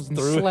ankles and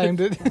threw it. slammed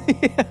it?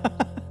 Yeah.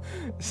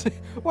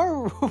 Why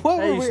were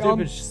Hey, we stupid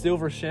on?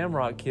 silver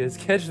shamrock kids,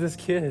 catch this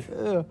kid.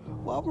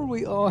 Why were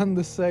we on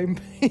the same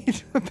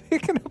page of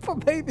picking up a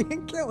baby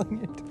and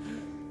killing it?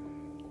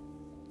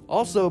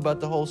 Also about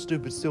the whole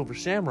stupid silver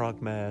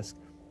shamrock mask.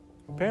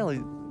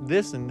 Apparently,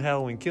 this and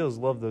Halloween Kills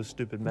love those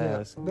stupid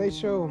masks. Yeah, they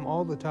show them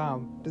all the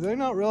time. Do they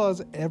not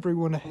realize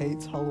everyone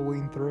hates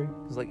Halloween 3?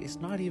 It's like, it's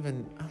not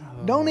even...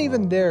 I Don't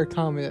even dare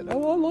comment.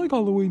 Oh, I like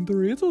Halloween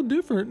 3. It's so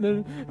different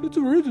than its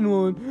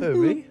original one.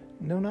 Who, me?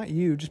 No, not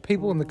you. Just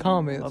people in the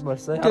comments. I was about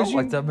to say, I Because don't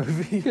like that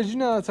movie. Because you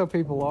know that's how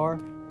people are.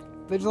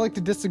 They just like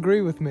to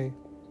disagree with me.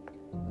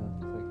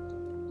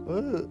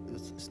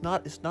 It's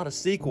not a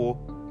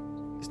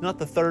sequel. It's not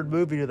the third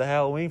movie to the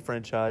Halloween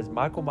franchise.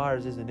 Michael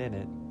Myers isn't in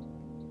it.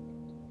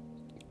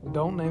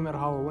 Don't name it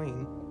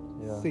Halloween.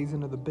 Yeah.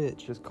 Season of the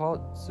bitch. Just call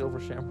it Silver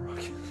Shamrock.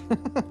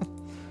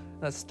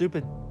 That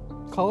stupid...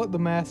 Call it The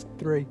Mask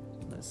 3.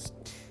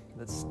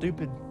 That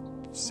stupid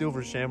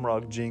Silver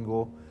Shamrock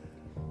jingle.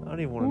 I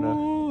don't even want to know.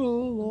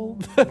 Ooh,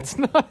 that's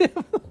not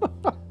him.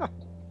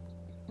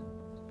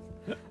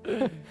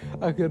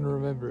 I couldn't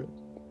remember it.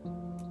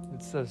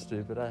 It's so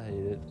stupid. I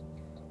hate it.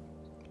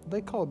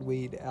 They called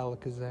weed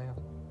Alakazam.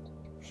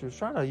 She was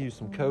trying to use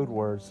some code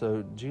words,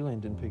 so Julian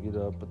didn't pick it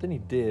up, but then he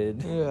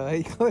did. Yeah,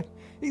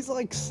 he's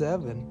like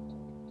 7.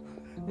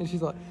 And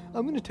she's like,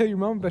 I'm going to tell your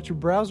mom about your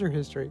browser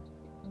history.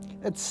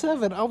 At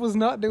 7, I was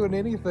not doing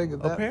anything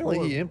of that. Apparently,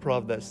 form. he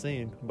improv that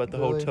scene about the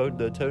Really? whole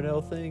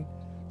toenail thing.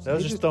 So That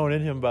was he just thrown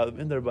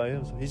in there by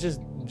him. So he's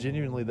just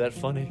genuinely that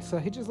funny. So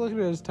he just looking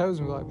at his toes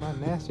and be like, my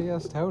nasty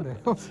ass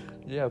toenails.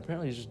 Yeah,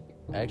 apparently he's just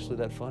actually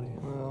that funny.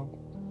 Well,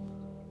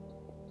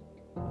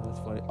 That's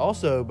funny.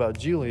 Also about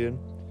Julian,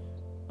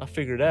 I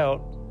figured out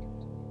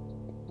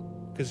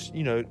because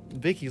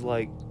Vicky's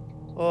like,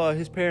 oh,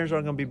 his parents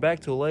aren't gonna be back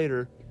till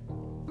later.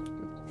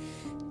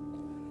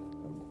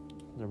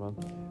 Never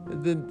mind.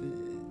 And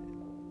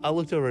then I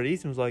looked over at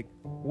Ethan and was like,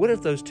 what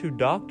if those two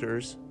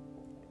doctors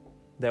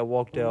that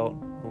walked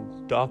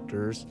out,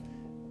 doctors,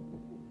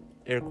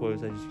 air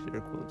quotes, I just use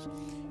air quotes.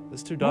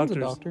 Those two one's doctors, a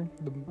doctor.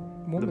 The the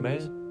woman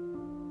is. man.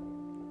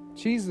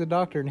 She's the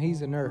doctor and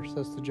he's a nurse.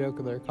 That's the joke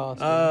of their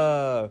costume.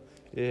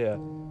 Yeah.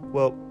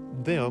 Well,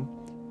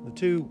 the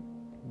two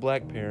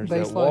black parents They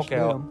that walk slash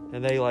out, them.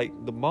 and they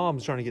the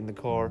mom's trying to get in the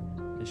car,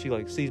 and she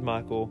sees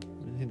Michael,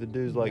 and the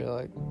dude's like, They're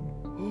like,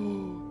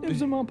 it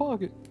was in my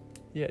pocket.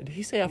 yeah, did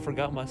he say I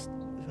forgot my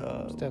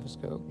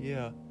Stethoscope.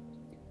 yeah,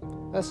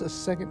 That's the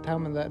second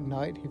time in that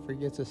night he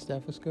forgets a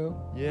stethoscope.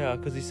 yeah,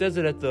 because he says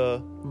it at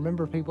the,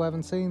 Remember, people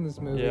haven't seen this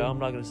movie. yeah, I'm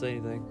not gonna say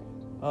anything,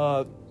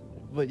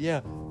 but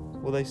yeah,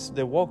 well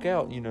they walk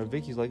out,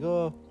 Vicky's like,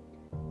 oh,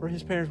 or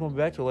his parents won't be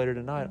back till later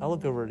tonight. I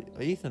look over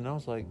at Ethan and I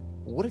was like,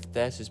 what if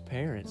that's his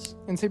parents?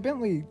 And see,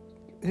 Bentley,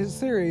 his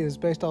theory is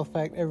based off the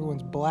fact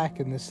everyone's black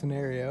in this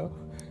scenario.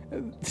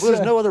 Well,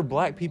 there's no other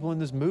black people in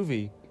this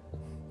movie.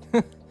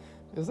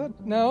 Is that?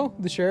 No,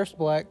 the sheriff's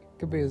black.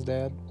 Could be his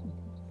dad.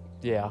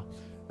 Yeah,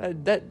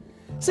 that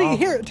See,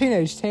 here at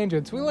Teenage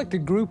Tangents, we like to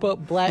group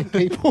up black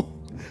people.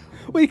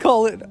 We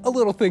call it a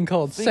little thing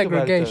called Think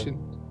about it,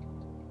 segregation.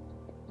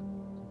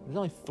 There's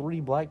only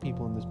 3 black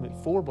people in this movie.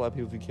 4 black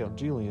people if you count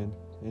Julian.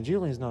 And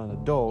Julian's not an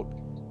adult.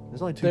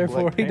 There's only 2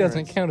 Therefore, black he doesn't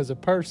parents. count as a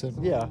person.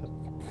 Yeah.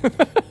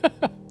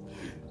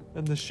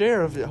 And the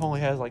sheriff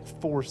only has like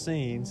 4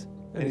 scenes,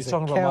 and he's he's a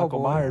talking about Michael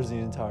cowboy. Myers the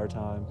entire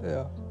time.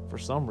 Yeah. For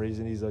some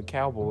reason, he's a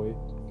cowboy.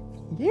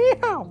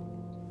 Yeah.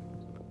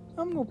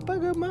 I'm gonna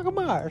pick up Michael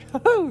Myers.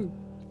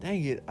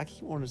 Dang it! I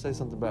keep wanting to say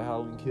something about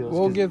Halloween Kills.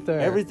 We'll 'cause get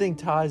there. Everything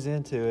ties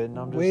into it, and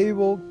I'm just. We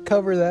will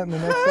cover that in the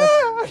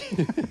next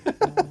episode.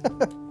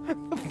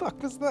 What the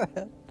fuck was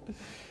that?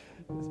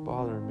 It's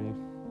bothering me.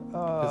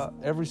 'Cause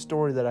every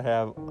story that I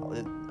have,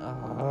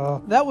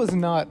 That was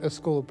not a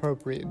school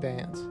appropriate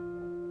dance.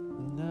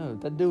 no,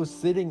 that dude was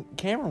sitting.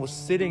 Cameron was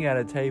sitting at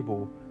a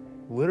table,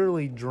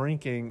 literally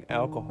drinking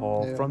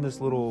alcohol Yeah. from this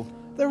little.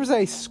 There was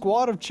a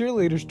squad of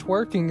cheerleaders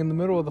twerking in the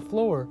middle of the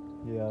floor.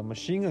 Yeah,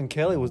 Machine Gun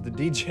Kelly was the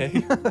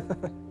DJ.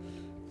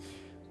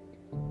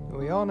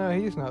 We all know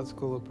he's not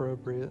school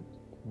appropriate.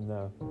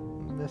 No,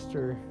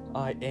 Mr.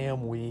 I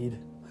am weed.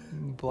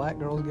 Black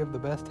girls give the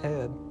best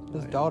head.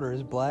 His Right. daughter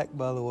is black,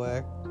 by the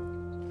way.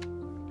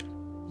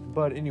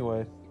 But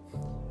anyway,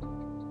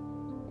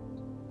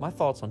 my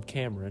thoughts on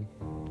Cameron.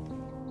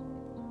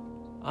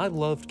 I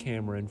loved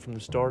Cameron from the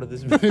start of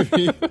this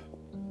movie.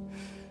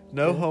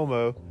 No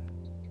homo.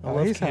 I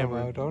love he's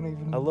Cameron. homo. Don't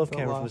even. I love don't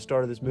Cameron lie. from the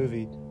start of this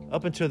movie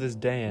up until this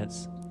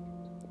dance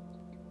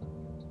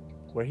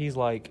where he's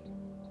like,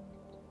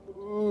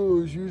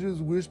 "Oh, she was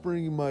just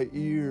whispering in my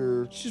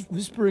ear." She's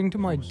whispering to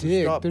my So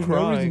dick. stop There's no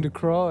crying. reason to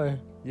cry.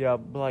 Yeah,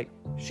 but like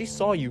she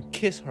saw you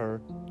kiss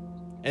her,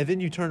 and then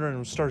you turned around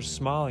and started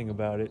smiling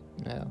about it.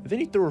 Yeah. And then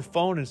you threw her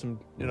phone in some,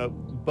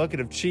 bucket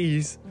of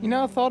cheese. You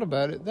know, I thought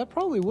about it. That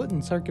probably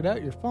wouldn't circuit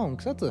out your phone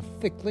because that's a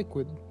thick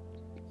liquid.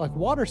 Like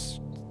water.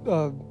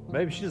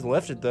 Maybe she just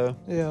left it though.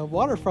 Yeah,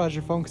 water fries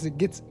your phone because it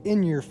gets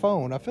in your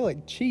phone. I feel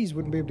like cheese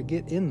wouldn't be able to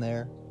get in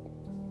there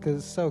because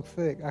it's so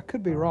thick. I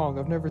could be wrong.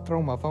 I've never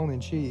thrown my phone in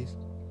cheese.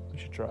 We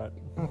should try it.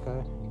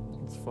 Okay.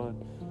 It's fun.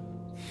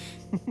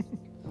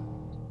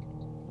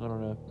 I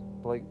don't know.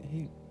 Like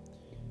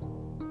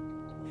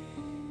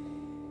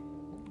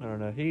I don't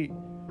know. He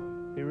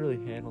really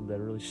handled that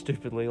really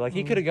stupidly. Like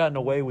he could have gotten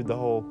away with the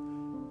whole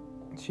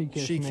She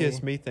kissed "she me.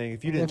 kissed me" thing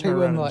if you didn't If he turn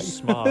around and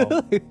wasn't just like-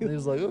 smile. He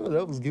was like, "Oh,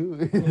 that was good."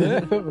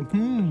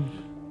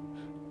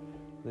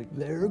 Like,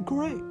 They're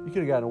great. you could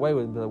have gotten away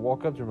with it, but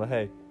walk up to him like,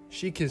 "Hey,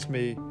 she kissed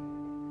me.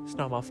 It's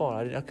not my fault.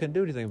 I couldn't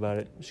do anything about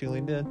it." She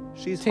leaned in.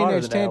 She's hotter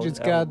Teenage than Tangent's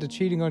Alan. Guide to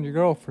Cheating on Your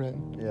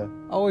Girlfriend. Yeah.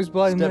 Always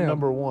blame Step them.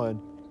 number 1: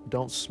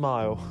 don't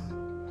smile.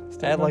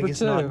 Step Act like number it's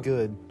 2, not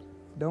good.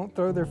 Don't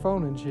throw their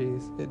phone in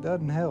cheese. It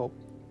doesn't help.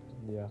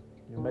 Yeah,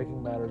 you're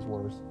making matters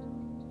worse.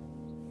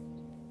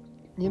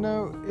 You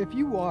know, if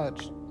you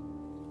watched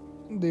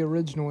the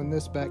original and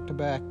this back to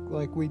back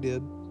like we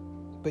did,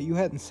 but you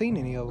hadn't seen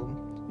any of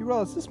them, you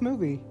realize this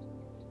movie,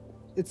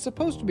 it's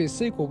supposed to be a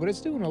sequel, but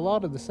it's doing a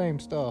lot of the same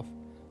stuff.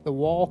 The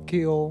wall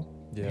kill,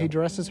 Yeah. he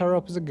dresses her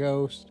up as a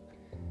ghost,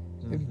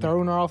 Mhm.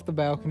 throwing her off the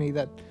balcony,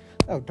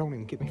 don't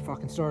even get me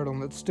fucking started on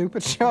that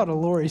stupid shot of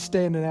Lori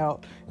standing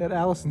out at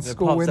Allison's It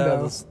school pops window. out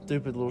of the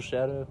stupid little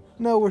shadow.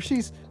 No, where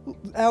Allison's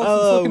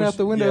Oh, looking out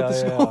the window at the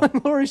yeah, school yeah.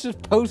 and Lori's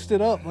just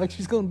posted up like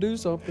she's gonna do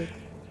something.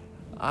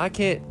 I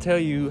can't tell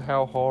you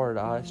how hard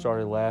I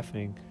started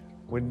laughing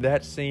when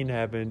that scene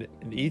happened,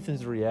 and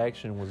Ethan's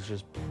reaction was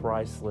just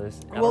priceless.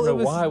 I Well, don't it know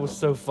was- why it was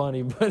so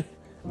funny, but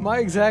My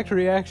exact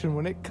reaction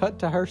when it cut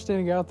to her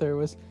standing out there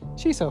was,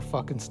 she's so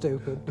fucking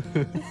stupid.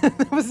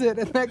 That was it,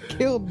 and that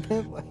killed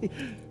Bentley.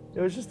 it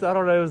was just, I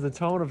don't know, it was the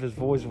tone of his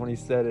voice when he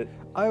said it.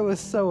 I was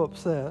so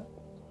upset.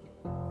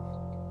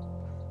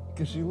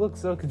 Because she looked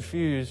so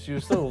confused. She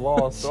was so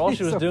lost. All she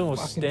She's was so doing was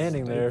fucking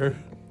standing stupid. there.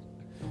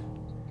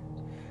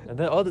 And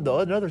then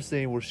another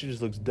scene where she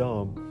just looks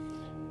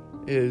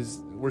dumb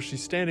is where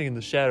she's standing in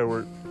the shadow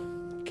where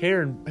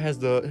Karen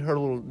has her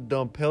little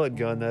dumb pellet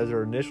gun that has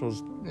her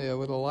initials. Yeah,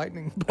 with a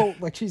lightning bolt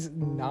like she's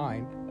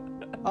 9.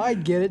 I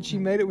get it, she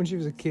made it when she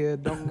was a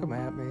kid. Don't come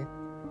at me.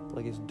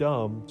 Like, it's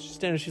dumb. She's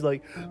standing, she's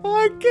like,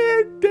 "I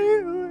can't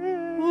do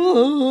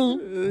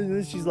it." And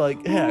then she's like,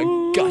 "Yeah,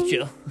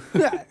 gotcha."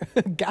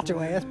 Got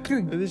your ass.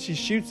 And then she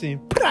shoots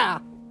him.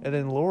 And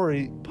then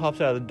Lori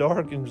pops out of the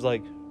dark and was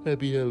like,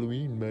 "Happy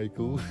Halloween,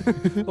 Michael."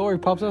 Lori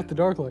pops out the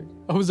dark like,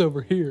 I was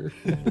over here.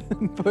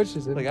 And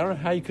pushes it. Like, I don't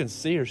know how you couldn't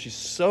see her. She's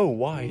so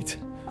white.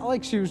 I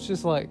like she was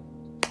just like,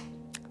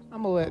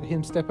 I'm gonna let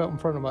him step out in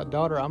front of my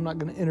daughter. I'm not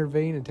gonna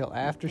intervene until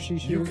after she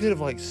shoots. You could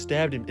have, like,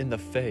 stabbed him in the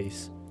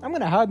face. I'm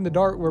gonna hide in the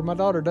dark where my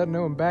daughter doesn't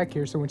know I'm back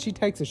here. So when she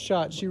takes a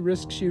shot, she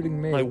risks shooting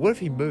me. Like, what if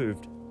he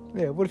moved?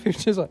 Yeah. What if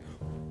he's just like,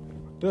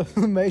 does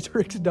the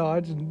Matrix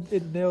dodge and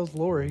it nails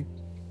Lori?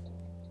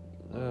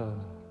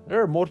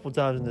 There are multiple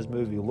times in this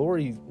movie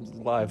Lori's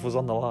life was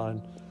on the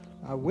line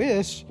I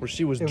wish. where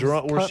she was It was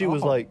drunk, where cut she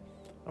was off. like,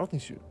 I don't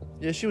think she.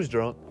 Yeah, she was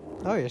drunk.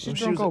 Oh yeah, she's When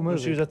drunk was, all when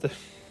movie. she was at the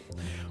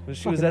when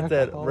she was Fucking at that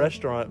alcoholic.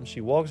 restaurant and she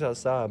walks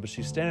outside, but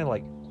she's standing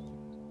like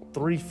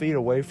 3 feet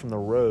away from the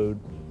road.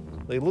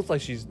 Like, it looks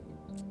like she's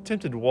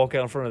tempted to walk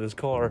out in front of this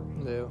car.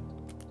 Yeah.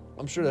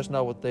 I'm sure that's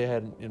not what they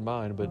had in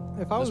mind, but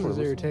If I that's was what as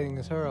it irritating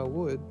as her, I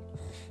would.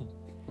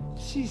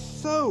 She's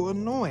so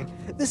annoying.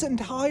 This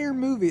entire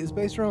movie is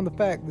based around the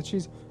fact that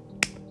she's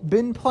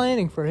been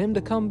planning for him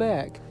to come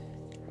back.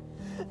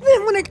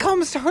 Then when it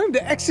comes time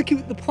to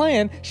execute the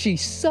plan, she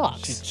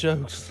sucks. She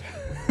chokes.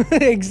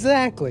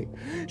 Exactly.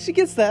 She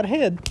gets that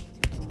head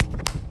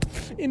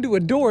into a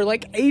door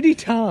like 80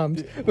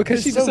 times because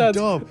It's she so decides,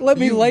 dumb. let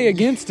me lay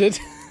against it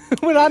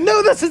when I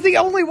know this is the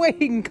only way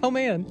he can come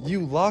in.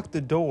 You locked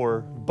the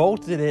door,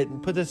 bolted it,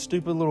 and put this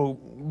stupid little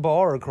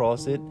bar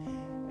across it,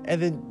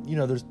 and then,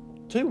 there's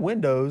 2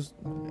 windows,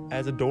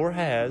 as a door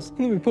has. Let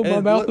me put my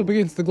And mouth up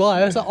against the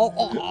glass.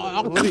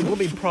 let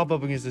me prop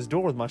up against this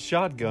door with my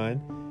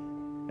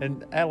shotgun,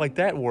 and act like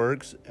that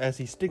works as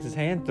he sticks his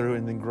hand through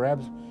and then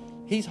grabs.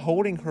 He's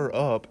holding her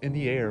up in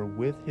the air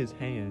with his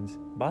hands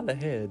by the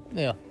head,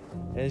 Yeah.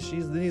 and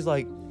he's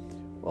like,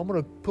 well, I'm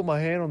gonna put my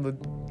hand on the.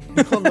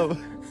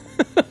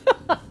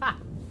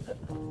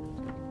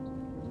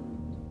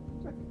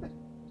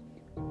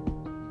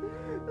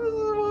 This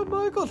is why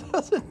Michael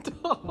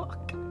doesn't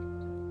talk.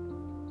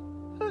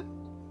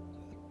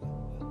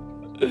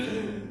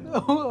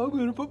 I'm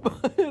gonna put my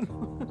hand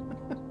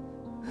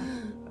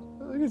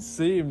I can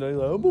see him. He's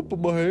like, I'm gonna put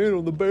my hand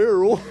on the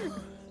barrel.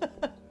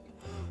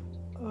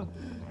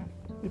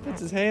 He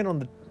puts his hand on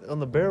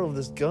the barrel of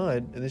this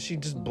gun, and then she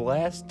just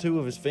blasts 2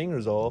 of his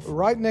fingers off.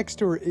 right next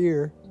to her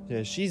ear.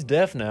 Yeah, she's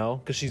deaf now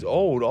because she's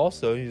old.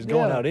 Also, he's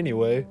going Yeah. out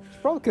anyway. She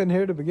probably couldn't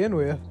hear it to begin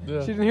with.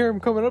 Yeah. She didn't hear him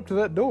coming up to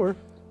that door.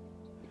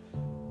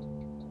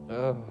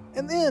 Oh.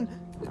 And then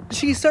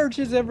she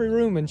searches every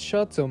room and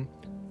shuts them.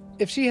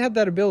 If she had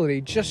that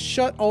ability, just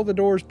shut all the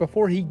doors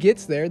before he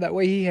gets there. That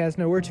way he has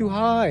nowhere to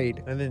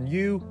hide. And then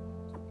you,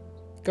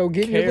 Go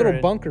get in your little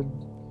Karen. bunker.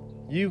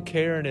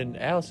 Karen, and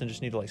Allison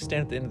just need to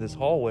stand at the end of this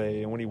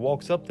hallway, and when he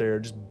walks up there,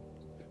 just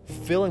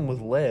fill him with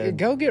lead.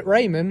 Go get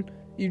Raymond.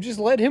 You just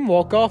let him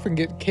walk off and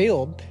get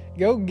killed.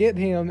 Go get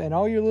him and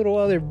all your little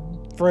other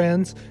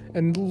friends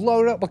and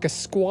load up like a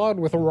squad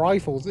with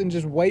rifles and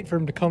just wait for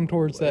him to come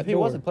towards that If he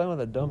door. wasn't playing with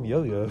that dumb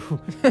yo-yo.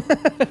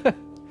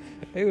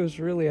 He was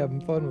really having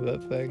fun with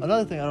that thing.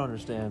 Another thing I don't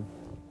understand.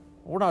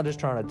 We're not just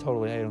trying to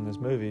totally hate on this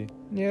movie.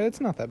 Yeah,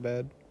 it's not that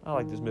bad. I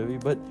like this movie,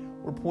 but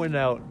we're pointing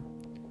out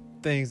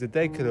things that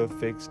they could have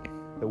fixed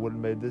that would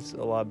have made this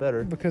a lot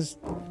better. Because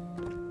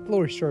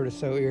Laurie Strode is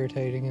so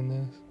irritating in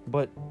this.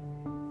 But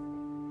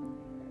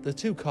the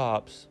 2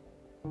 cops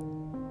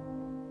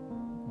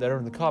that are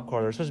in the cop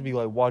car, they're supposed to be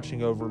like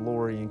watching over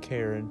Lori and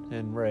Karen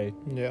and Ray.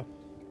 Yeah.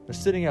 They're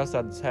sitting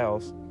outside this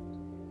house,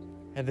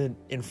 and then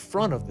in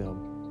front of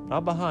them,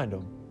 not behind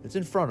them, it's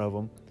in front of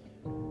them,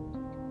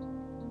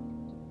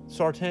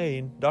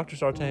 Dr.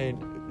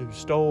 Sartain, who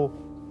stole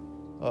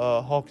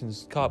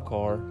Hawkins' cop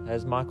car,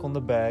 has Michael in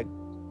the back.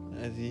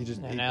 As he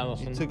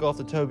Allison. took off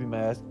the Toby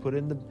mask, put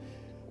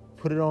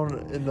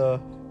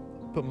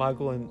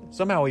Michael in.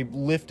 Somehow he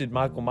lifted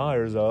Michael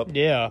Myers up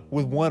Yeah.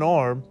 with one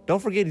arm. Don't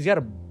forget he got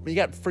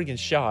freaking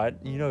shot.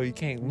 He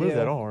can't move Yeah.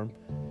 that arm.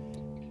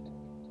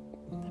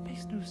 That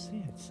makes no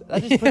sense. I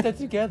just put that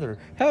together.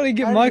 How did he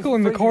get How did Michael you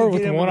in the freaking car get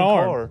with him one in the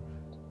arm? car?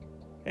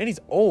 And he's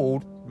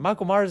old.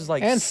 Michael Myers is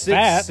like And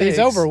 6'6". fat. He's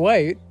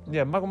overweight.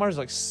 Yeah, Michael Myers is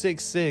like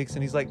 6'6",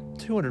 and he's like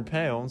 200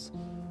 pounds.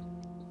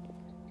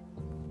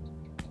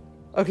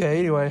 Okay,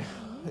 anyway.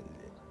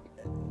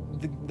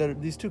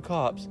 These 2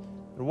 cops,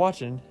 they're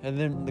watching, and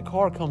then the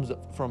car comes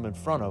up from in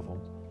front of them.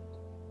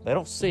 They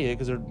don't see it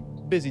because they're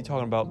busy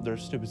talking about their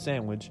stupid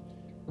sandwich.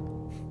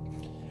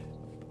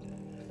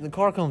 The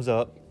car comes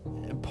up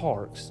and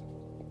parks.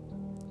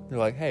 They're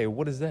like, hey,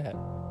 what is that?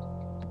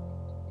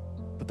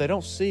 But they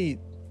don't see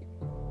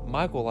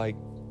Michael, like,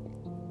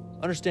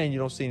 understand you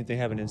don't see anything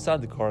happening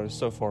inside the car. It's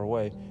so far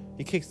away.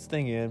 He kicks the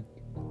thing in,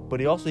 but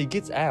he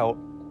gets out,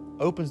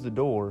 opens the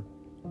door,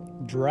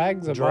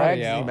 Drags a drags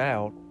body out. him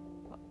out.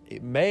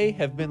 It may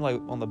have been like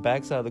on the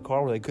back side of the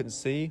car where they couldn't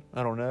see.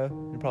 I don't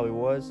know. It probably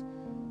was.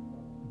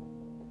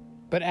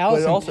 But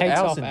Allison also takes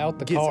Allison off out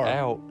the gets car.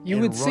 out You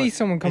and would see runs.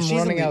 someone come And she's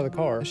running on out of the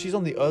car. She's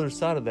on the other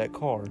side of that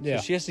car. Yeah.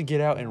 So she has to get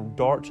out and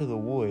dart to the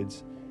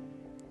woods.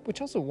 Which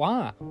also,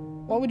 why?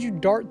 Why would you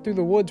dart through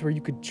the woods where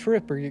you could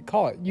trip or get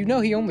caught? You know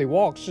he only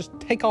walks. Just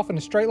take off in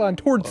a straight line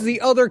towards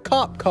the other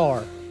cop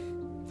car.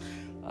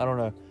 I don't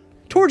know.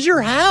 Towards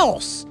your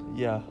house.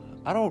 Yeah.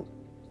 I don't...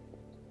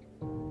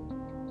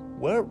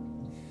 Where...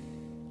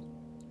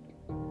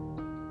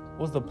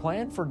 Was the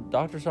plan for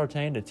Dr.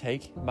 Sartain to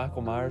take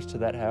Michael Myers to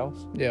that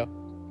house? Yeah.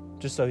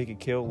 Just so he could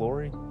kill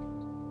Lori?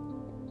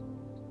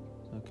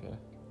 Okay.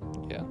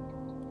 Yeah.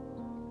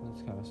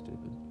 That's kind of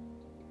stupid.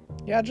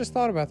 Yeah, I just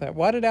thought about that.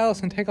 Why did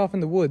Allison take off in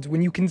the woods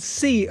when you can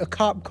see a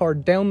cop car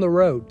down the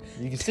road?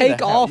 You can see Take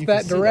the off you can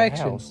that see the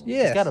direction. house.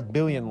 Yes. It's got a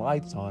billion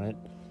lights on it.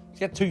 It's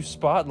got 2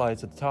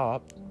 spotlights at the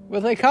top.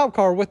 With a cop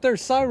car with their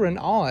siren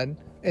on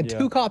and Yeah.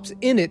 2 cops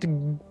in it,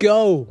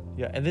 go.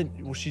 Yeah, and then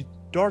when she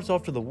darts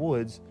off to the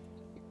woods,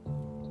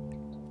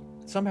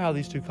 somehow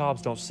these 2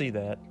 cops don't see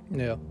that.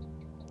 Yeah.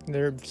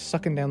 They're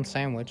sucking down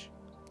sandwich.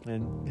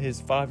 And his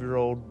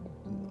 5-year-old,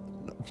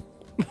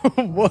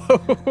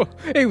 Whoa.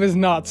 He was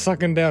not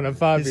sucking down a his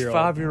 5-year-old.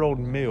 5-year-old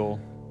meal,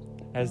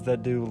 as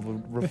that dude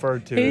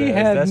referred to He it as.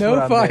 had That's no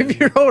what I meant.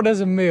 5-year-old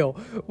as a meal.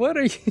 What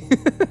are you...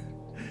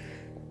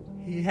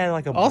 He had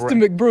like a Austin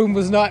McBroom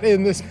was not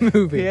in this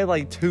movie. He had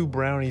like 2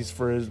 brownies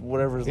for his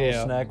whatever his little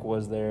Yeah. snack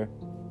was there,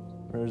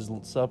 or his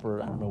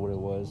supper. I don't know what it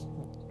was,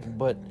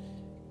 but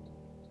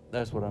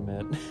that's what I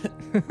meant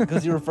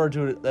because you referred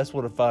to it. That's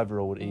what a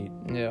 5-year-old would eat.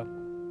 Yeah.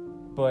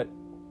 But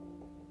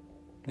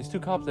these 2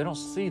 cops, they don't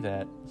see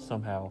that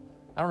somehow.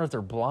 I don't know if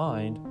they're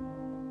blind,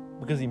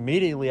 because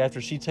immediately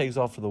after she takes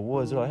off for the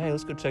woods, they're like, "Hey,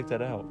 let's go check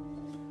that out."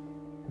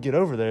 Get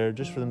over there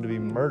just for them to be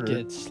murdered.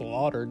 Get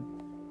slaughtered.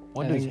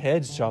 One dude's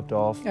head's chopped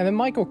off. And then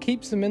Michael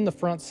keeps them in the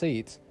front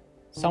seats.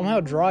 Somehow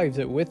drives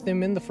it with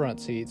them in the front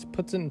seats,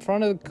 puts it in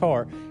front of the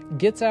car,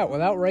 gets out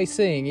without Ray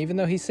seeing, even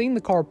though he's seen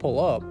the car pull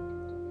up.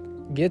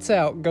 Gets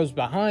out, goes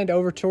behind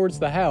over towards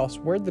the house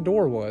where the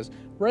door was.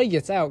 Ray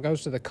gets out,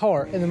 goes to the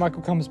car, and then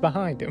Michael comes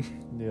behind him.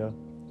 Yeah.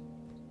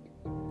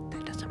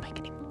 That doesn't make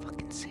any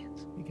fucking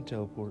sense. He can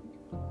teleport.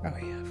 Oh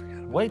yeah, I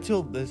forgot. Wait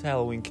till this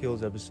Halloween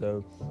Kills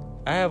episode.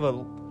 I have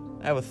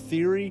a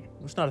theory.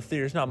 It's not a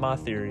theory. It's not my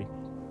theory,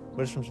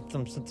 but it's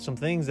from some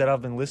things that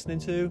I've been listening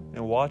to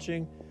and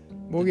watching.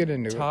 We'll get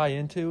into tie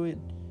into it,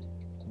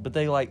 but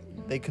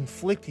they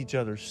conflict each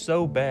other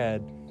so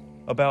bad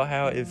about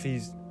how if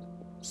he's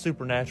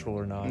supernatural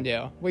or not.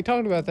 Yeah, we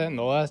talked about that in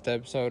the last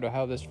episode of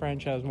how this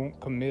franchise won't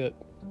commit.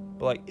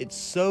 But like, it's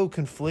so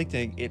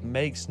conflicting, it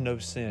makes no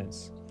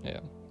sense. Yeah.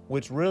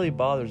 Which really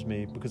bothers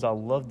me because I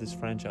love this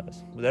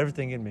franchise with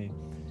everything in me.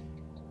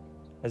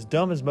 As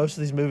dumb as most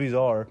of these movies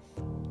are,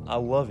 I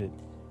love it.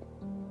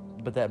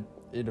 But that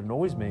it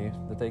annoys me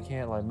that they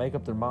can't like make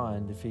up their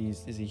mind if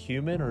is he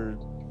human or,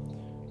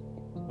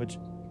 which,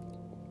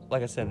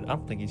 like I said, I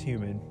don't think he's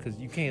human because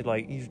you can't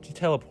like he's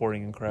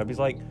teleporting and crap. He's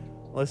like,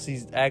 unless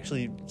he's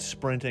actually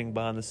sprinting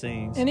behind the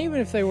scenes. And even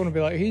if they want to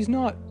be like, he's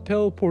not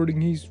teleporting,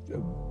 he's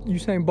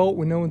Usain Bolt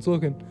when no one's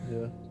looking.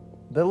 Yeah.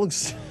 That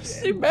looks...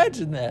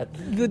 Imagine that.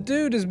 The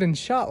dude has been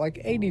shot like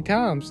 80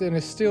 times and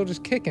is still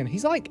just kicking.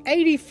 He's like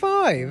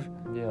 85.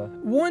 Yeah.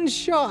 One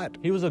shot.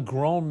 He was a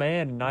grown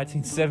man in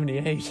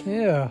 1978.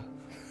 Yeah.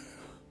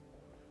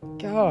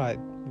 God.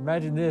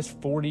 Imagine this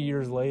 40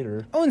 years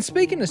later. Oh, and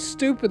speaking of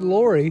stupid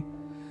Lori,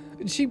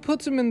 she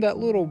puts him in that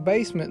little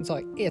basement. It's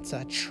like, it's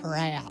a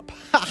trap.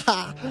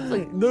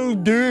 Like, no,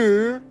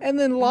 dude. And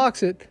then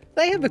locks it.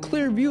 They have a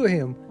clear view of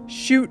him.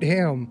 Shoot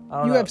him. I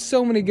don't You know. have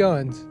so many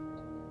guns.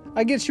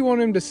 I guess you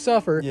want him to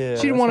suffer. Yeah,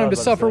 she didn't that's want what him I to was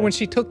about to suffer say. when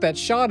she took that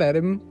shot at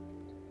him.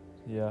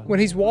 Yeah. When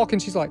he's walking,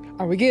 she's like,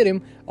 oh, we get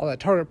him. All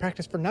that target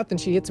practice for nothing.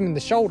 She hits him in the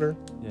shoulder.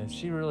 Yeah,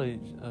 she really...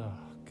 Oh,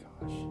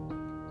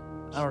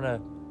 gosh. I don't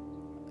know.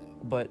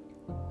 But...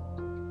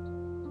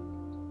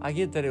 I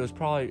get that it was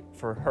probably,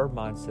 for her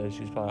mindset,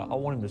 she was probably, I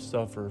want him to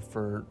suffer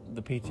for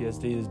the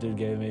PTSD this dude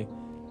gave me.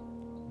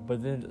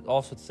 But then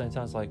also at the same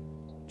time, it's like,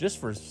 just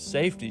for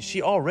safety,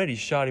 she already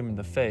shot him in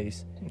the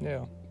face.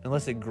 Yeah.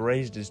 Unless it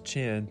grazed his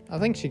chin. I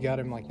think she got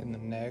him like in the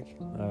neck.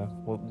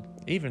 Well,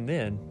 even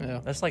then, Yeah.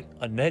 that's like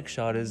a neck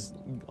shot is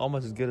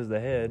almost as good as the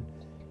head.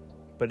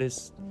 But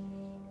it's...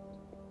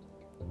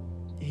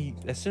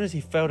 As soon as he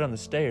fell down the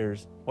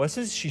stairs, well, as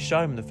soon as she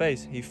shot him in the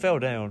face, he fell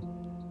down.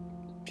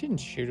 She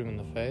didn't shoot him in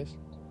the face.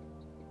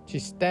 She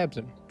stabs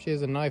him. She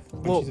has a knife.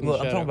 When Well, she's in the look,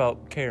 I'm shadow. talking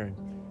about Karen.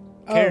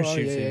 Oh, Karen oh,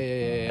 shoots yeah,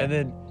 him. yeah. And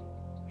then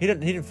he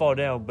didn't fall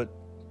down, but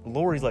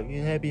Lori's like,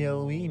 yeah, happy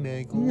Halloween,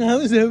 Michael. I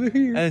was over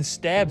here. And then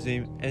stabs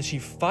him, and she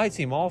fights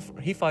him off.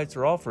 He fights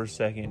her off for a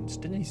second.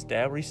 Didn't he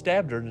stab her? He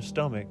stabbed her in the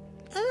stomach.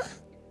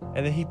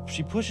 And then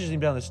she pushes him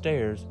down the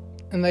stairs.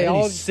 And they and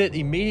all... he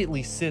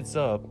immediately sits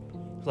up.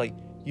 It's like,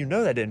 you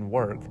know that didn't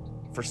work.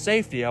 For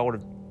safety, I would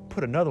have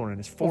put another one in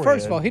his Well, forehead.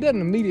 first of all, he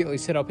doesn't immediately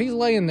sit up. He's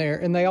laying there,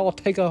 and they all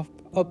take off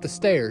up the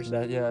stairs.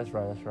 Yeah, that's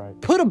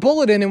right. Put a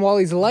bullet in him while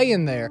he's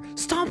laying there.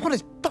 Stomp on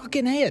his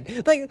fucking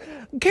head. Like,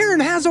 Karen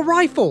has a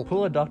rifle.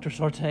 Pull a Dr.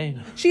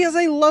 Sartain. She has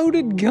a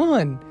loaded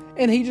gun.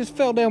 And he just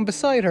fell down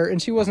beside her,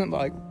 and she wasn't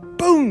like,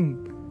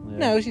 boom. Yeah.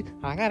 No,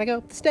 I gotta go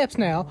up the steps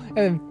now.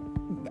 And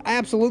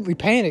absolutely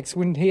panics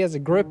when he has a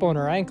grip on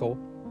her ankle.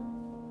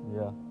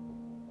 Yeah.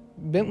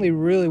 Bentley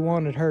really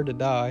wanted her to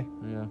die.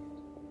 Yeah.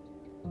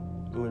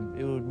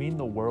 It would mean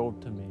the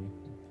world to me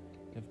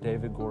if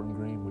David Gordon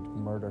Green would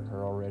murder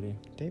her already.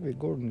 David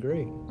Gordon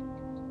Green?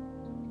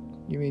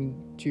 You mean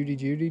Judy?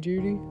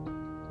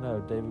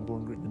 No, David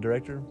Gordon Green, the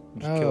director,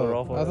 just kill her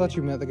off I already. thought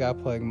you meant the guy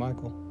playing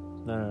Michael.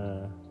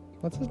 No.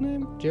 What's his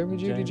name? Jeremy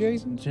Judy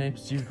Jason?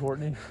 James Jude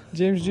Courtney.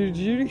 James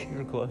Judy?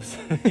 You're close.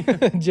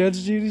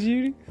 Judge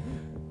Judy?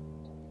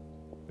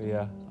 But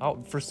yeah,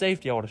 for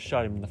safety, I would have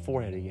shot him in the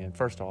forehead again.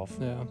 First off,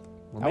 Yeah.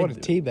 Or I would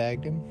have maybe-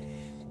 teabagged him.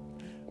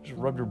 just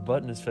rubbed your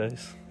butt in his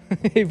face.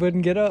 He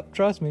wouldn't get up,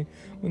 trust me.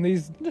 When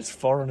these... Just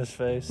fart on his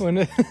face.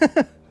 When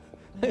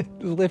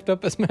lift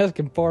up his mask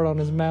and fart on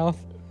his mouth.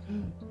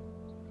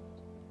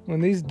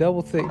 When these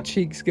double thick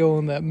cheeks go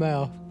in that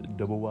mouth.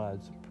 Double wide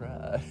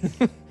surprise.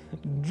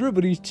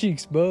 Dribble these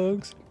cheeks,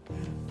 bugs.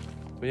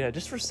 But yeah,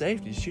 just for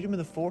safety, shoot him in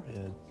the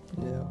forehead.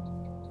 Yeah.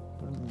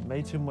 It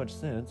made too much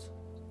sense.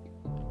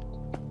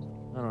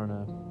 I don't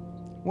know.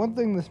 One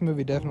thing this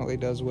movie definitely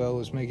does well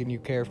is making you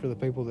care for the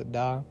people that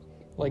die.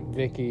 Like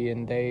Vicky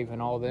and Dave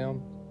and all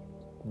them.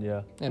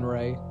 Yeah. And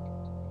Ray.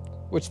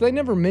 Which they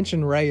never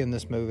mention Ray in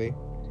this movie.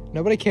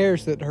 Nobody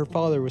cares that her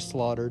father was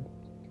slaughtered.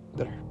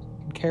 That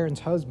Karen's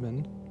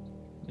husband.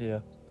 Yeah.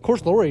 Of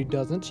course, Lori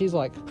doesn't. She's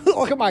like,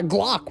 look at my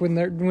Glock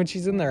when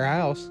she's in their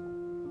house.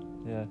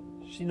 Yeah.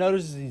 She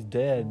notices he's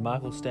dead.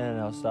 Michael's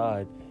standing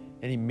outside.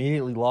 And he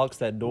immediately locks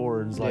that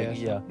door and is like,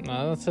 yeah.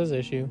 No, that's his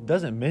issue.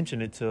 Doesn't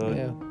mention it to her.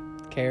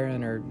 Yeah.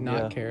 Karen or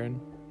not Yeah.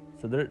 Karen.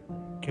 So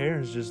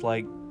Karen's just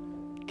like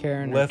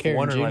Karen or left Karen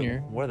wondering Jr.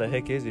 like, where the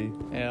heck is he?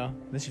 Yeah.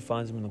 Then she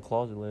finds him in the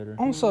closet later.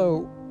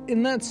 Also,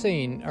 in that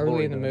scene early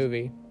Lori in the does.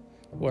 movie,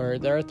 where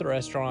they're at the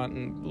restaurant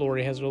and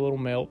Lori has her little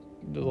melt,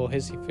 the little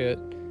hissy fit,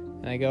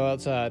 and they go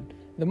outside,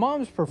 the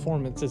mom's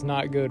performance is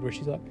not good, where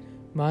she's like,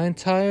 my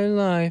entire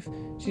life,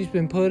 she's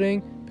been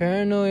putting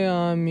paranoia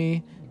on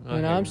me,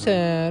 and I'm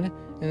sad,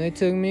 and they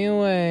took me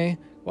away.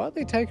 Why'd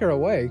they take her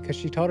away? Because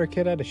she taught her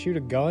kid how to shoot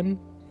a gun?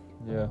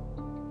 Yeah.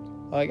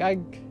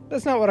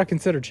 That's not what I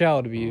consider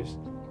child abuse.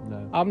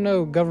 No. I'm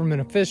no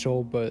government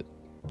official, but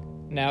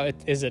now,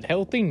 is it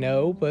healthy?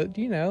 No, but,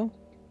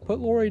 put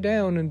Lori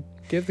down and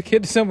give the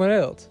kid to someone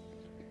else.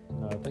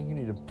 No, I think you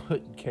need to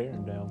put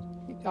Karen down.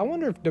 I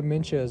wonder if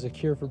dementia is a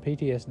cure for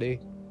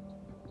PTSD.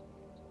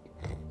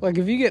 Like,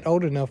 if you get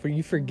old enough where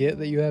you forget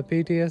that you have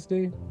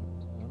PTSD,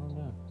 I don't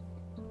know.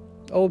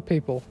 old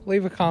people,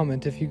 leave a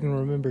comment if you can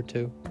remember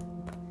to.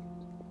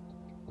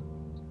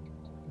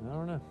 I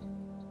don't know.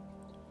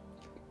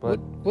 But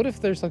What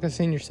if there's like a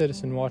senior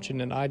citizen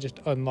watching and I just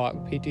unlock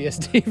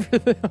PTSD for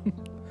them?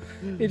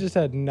 He just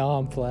had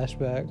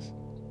flashbacks.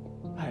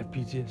 I have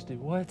PTSD.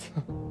 What?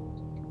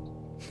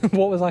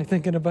 What was I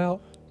thinking about?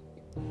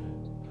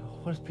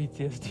 What is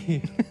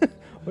PTSD?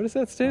 What does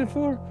that stand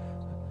for?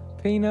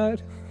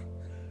 Peanut,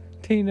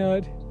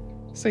 T-nut,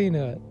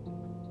 C-nut.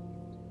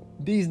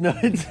 These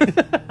nuts.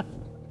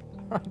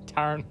 I'm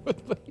tired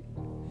with me.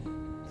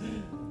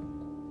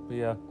 But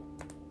yeah.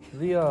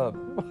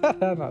 Why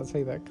did I not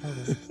see that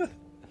coming?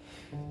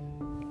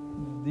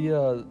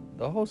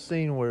 The whole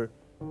scene where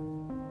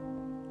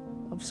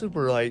I'm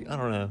super like, I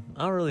don't know,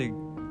 I'm really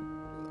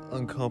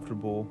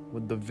uncomfortable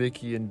with the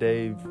Vicky and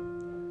Dave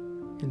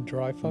And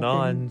dry fucking.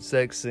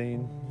 non-sex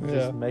scene, Yeah.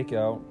 just make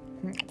out.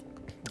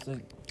 It's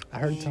like, I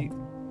heard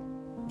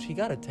she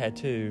got a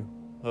tattoo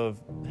of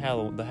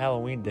the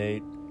Halloween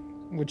date.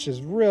 which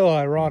is real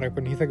ironic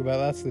when you think about it.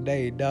 That's the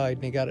day he died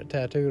and he got it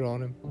tattooed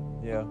on him.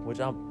 Yeah, which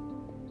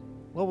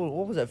what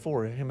was that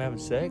for? Him having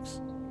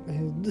sex?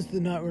 This is the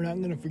night we're not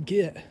going to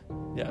forget.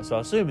 Yeah, so I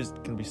assume it's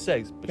gonna be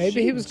sex. But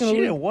Maybe he was gonna She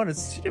lo- didn't want to.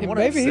 She didn't want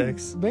to have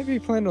sex. Maybe he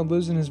planned on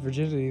losing his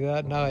virginity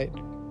that night,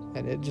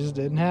 and it just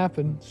didn't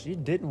happen. She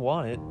didn't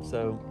want it.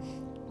 So,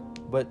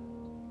 but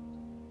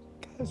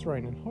God, it's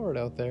raining hard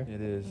out there.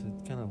 it is.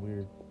 It's kind of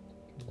weird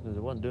because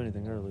it wasn't doing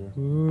anything earlier.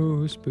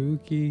 Ooh,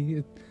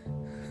 spooky.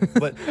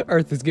 But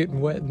Earth is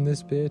getting wet in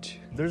this bitch.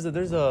 there's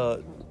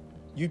a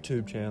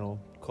YouTube channel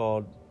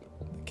called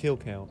Kill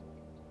Count.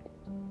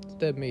 It's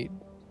dead meat.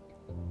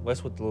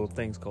 That's what the little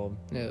thing's called.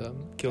 Yeah, the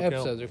Kill count?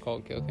 episodes are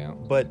called Kill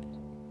Count. But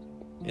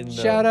in the,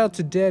 Shout out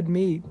to Dead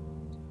Meat.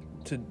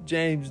 to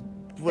James,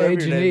 whatever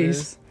your name Janice.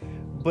 is.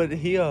 But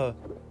he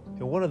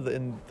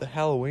in the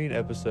Halloween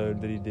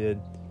episode that he did,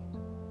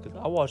 because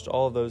I watched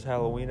all of those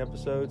Halloween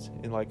episodes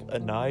in like a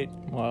night,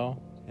 Wow.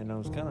 and I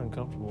was kind of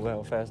uncomfortable with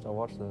how fast I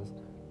watched those.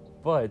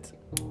 But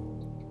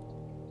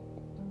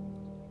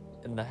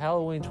in the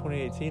Halloween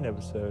 2018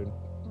 episode,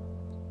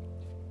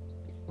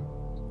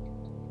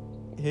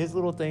 his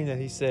little thing that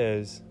he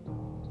says,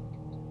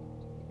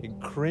 it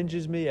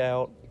cringes me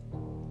out,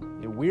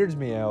 it weirds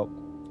me out,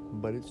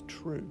 but it's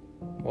true.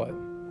 What?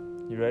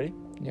 You ready?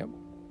 Yep.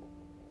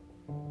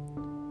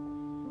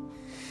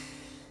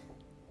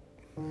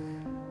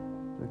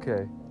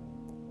 Okay.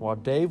 While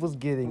Dave was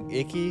getting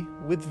icky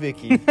with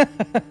Vicky,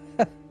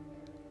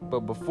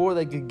 but before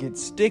they could get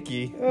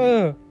sticky,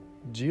 Ugh.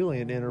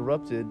 Julian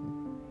interrupted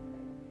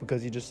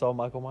because he just saw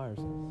Michael Myers.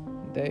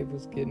 Dave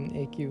was getting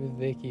icky with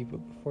Vicky, but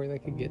before they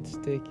could get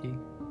sticky.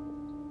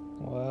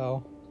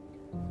 Wow.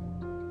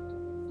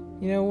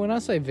 You know, when I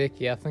say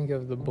Vicky, I think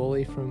of the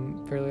bully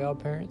from Fairly Odd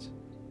Parents.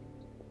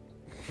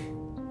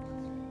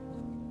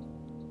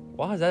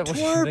 Why is that what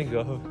Twerp. you think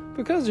of?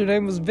 Because her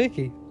name was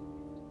Vicky.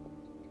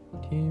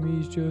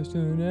 Timmy's just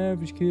an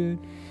average kid,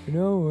 but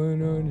no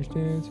one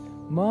understands.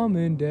 Mom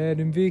and Dad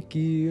and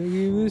Vicky will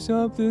give us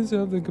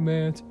something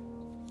commands.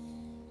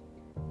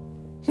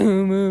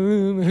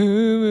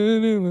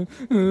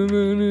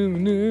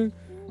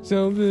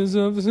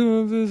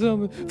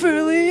 Something.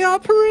 Fairly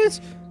Odd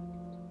Parents.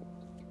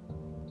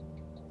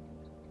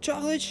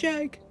 Chocolate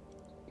shake.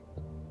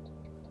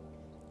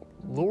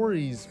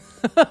 Lori's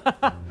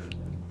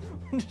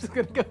I'm just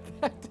gonna go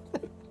back to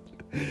that.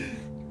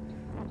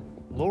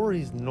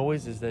 Lori's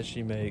noises that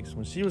she makes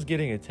when she was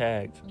getting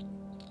attacked. Do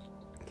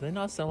they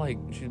not sound like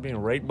she's being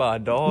raped by a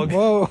dog?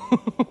 Whoa,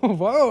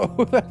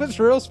 whoa, that was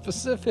real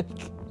specific.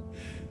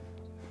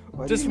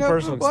 Why do Just you from know-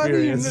 personal why do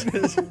you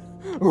experience.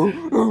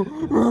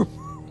 know-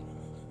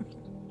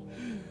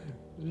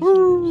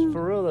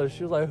 For real though,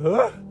 she was like,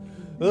 huh?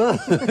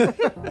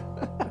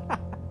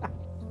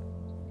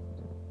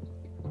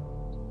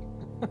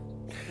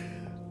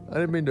 I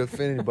didn't mean to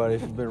offend anybody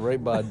if you've been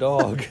raped by a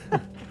dog.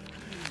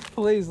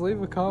 Please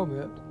leave a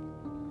comment.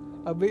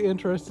 I'd be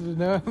interested to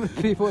know how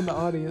many people in the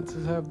audience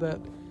have that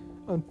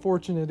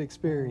unfortunate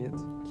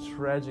experience.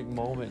 Tragic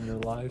moment in your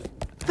life.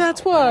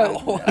 That's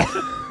what.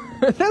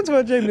 That's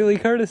what Jamie Lee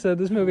Curtis said.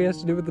 This movie has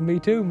to do with the Me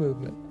Too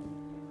movement.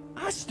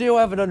 I still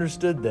haven't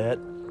understood that.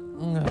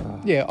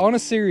 Yeah. On a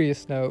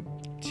serious note,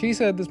 she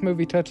said this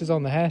movie touches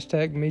on the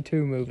hashtag Me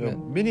Too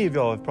movement. Many of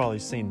y'all have probably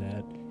seen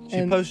that. She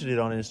And posted it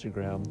on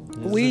Instagram.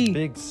 There's this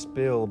big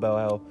spill about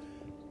how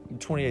the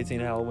 2018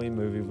 Halloween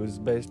movie was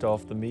based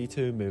off the Me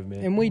Too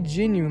movement. And we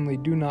genuinely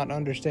do not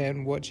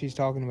understand what she's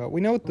talking about. We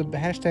know what the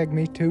hashtag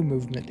Me Too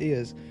movement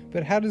is,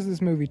 but how does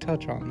this movie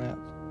touch on that?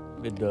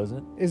 It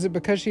doesn't. Is it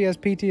because she has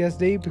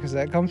PTSD? Because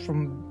that comes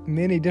from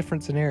many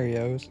different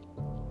scenarios.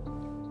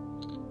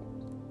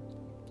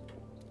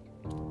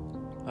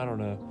 I don't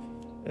know.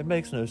 It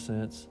makes no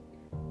sense.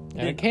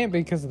 And it can't be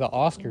because of the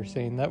Oscar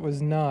scene. That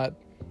was not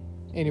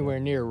anywhere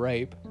near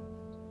rape.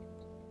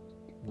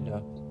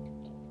 Yeah.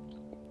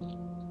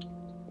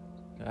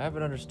 I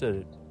haven't understood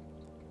it.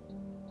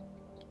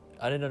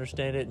 I didn't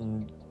understand it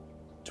in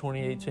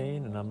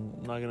 2018, and I'm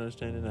not going to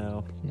understand it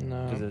now.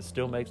 No. Because it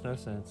still makes no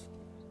sense.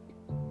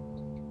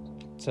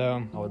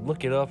 So, I would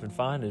look it up and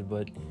find it,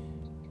 but,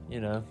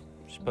 you know,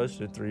 she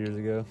posted it 3 years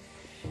ago.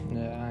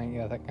 yeah, I ain't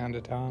got that kind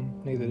of time.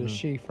 Neither does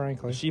she,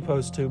 frankly. She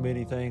posts too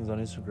many things on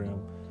Instagram.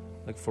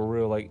 Like, for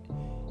real. Like,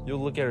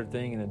 you'll look at her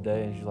thing in a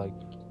day, and she's like,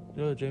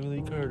 yo, Jamie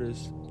Lee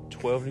Curtis,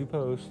 12 new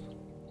posts.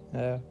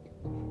 Yeah.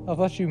 I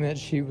thought you meant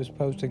she was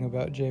posting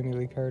about Jamie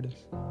Lee Curtis.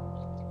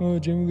 Oh,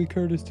 Jamie Lee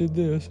Curtis did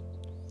this.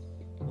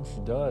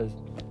 She does.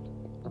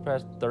 Her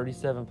past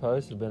 37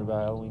 posts have been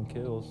about Halloween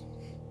kills.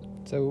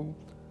 So,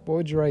 what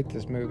would you rate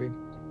this movie?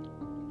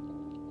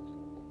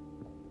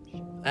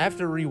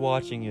 After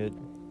rewatching it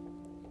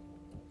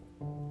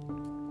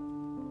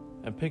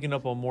and picking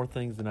up on more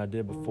things than I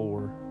did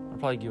before, I'd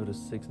probably give it a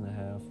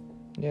 6.5.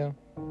 Yeah.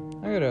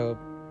 I got a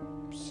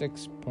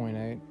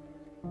 6.8.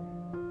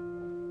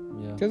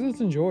 Yeah. Because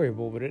it's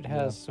enjoyable, but it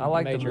has some I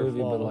like the major movie,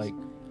 flaws. but like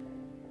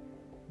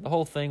the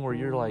whole thing where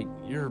you're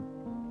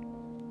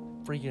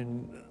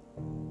freaking,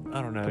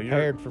 I don't know,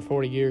 prepared for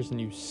 40 years and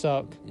you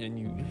suck. and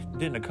you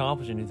didn't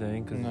accomplish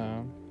anything. Cause,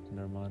 No.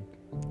 never mind,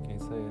 can't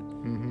say it.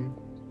 Mm-hmm.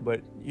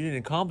 But you didn't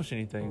accomplish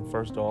anything,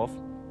 first off,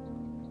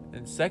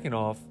 and second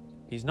off,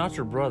 he's not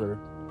your brother.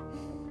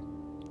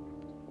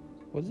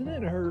 Wasn't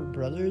it her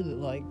brother that,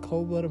 like,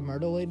 cold-blooded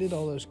murder-lated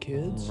all those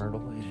kids?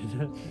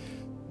 Myrtle-lated.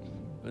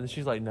 And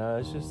she's like, no,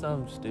 it's just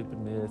some stupid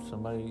myth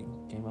somebody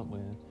came up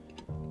with.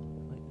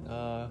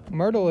 Like,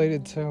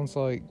 Murder-lated sounds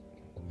like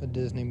a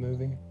Disney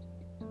movie.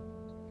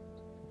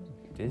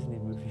 Disney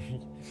movie,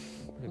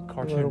 a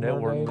Cartoon Little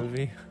Network Mermaid.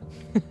 movie.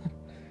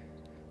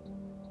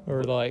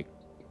 Or, like,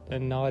 a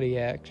naughty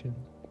action.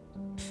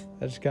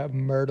 I just got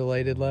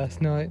murder-lated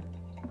last night.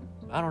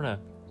 I don't know.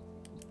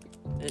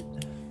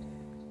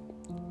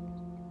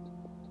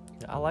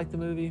 I like the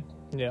movie.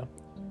 Yeah.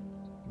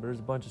 There's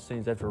a bunch of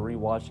scenes after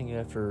rewatching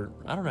it.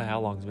 I don't know how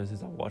long it's been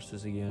since I watched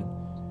this again.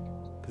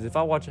 Because if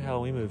I watch a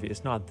Halloween movie,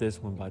 it's not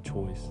this one by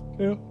choice.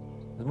 Yeah.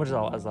 As much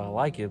as I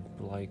like it,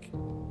 but like,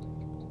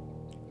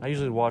 I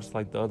usually watch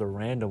like the other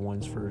random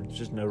ones for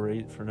just no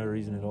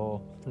reason at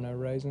all. For no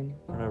reason.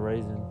 For no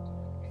reason.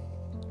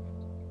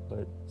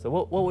 But so,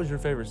 what was your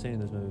favorite scene in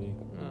this movie?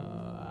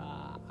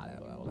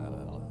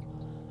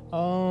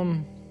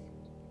 I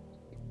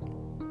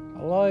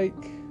like.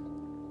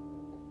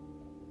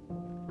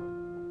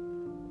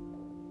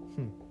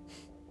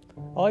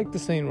 I like the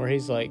scene where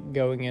he's like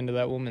going into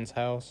that woman's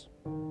house.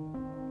 You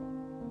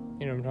know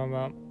what I'm talking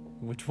about?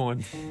 Which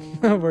one?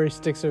 Where he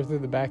sticks her through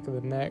the back of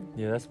the neck.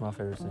 Yeah, that's my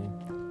favorite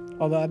scene.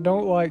 Although I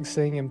don't like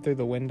seeing him through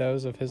the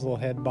windows of his little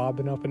head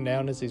bobbing up and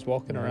down as he's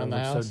walking Yeah, around the it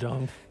looks house. so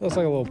dumb. It looks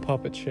like a little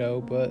puppet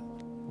show, but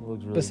It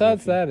looks really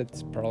besides goofy. that,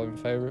 it's probably my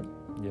favorite.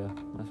 Yeah,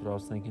 that's what I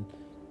was thinking.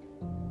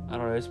 I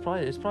don't know. It's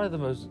probably the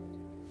most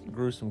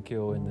gruesome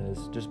kill in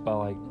this, just by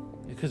like,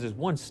 because it's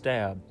one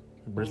stab,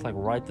 but it's like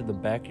right through the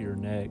back of your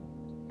neck.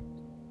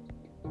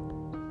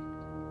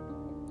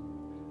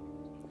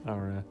 I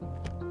don't know.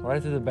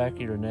 Right through the back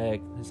of your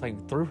neck. It's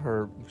like through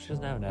her. She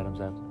doesn't have an Adam's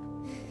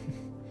apple.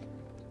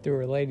 Through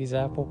her lady's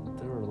apple.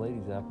 Through her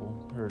lady's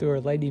apple. Through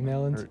her lady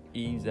melons. Her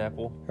Eve's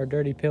apple. Her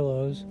dirty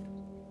pillows.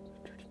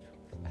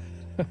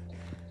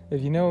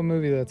 If you know what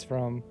movie that's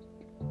from,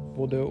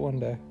 we'll do it one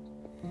day.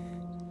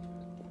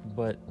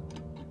 But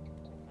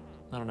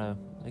I don't know.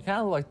 It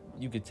kind of like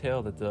you could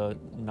tell that the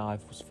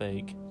knife was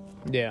fake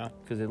Yeah.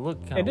 because it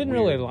looked kind of. It didn't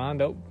really line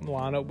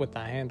up with the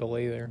handle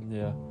either.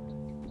 Yeah.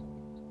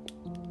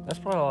 That's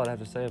probably all I'd have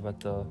to say about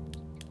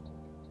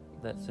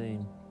that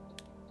scene.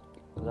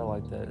 'Cause I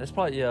like that. It's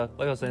probably, yeah,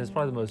 like I was saying, it's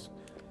probably the most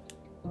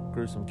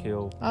gruesome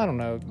kill. I don't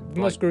know. The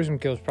most gruesome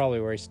kill is probably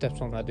where he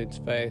steps on that dude's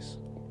face.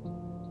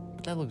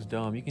 But that looks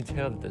dumb. You can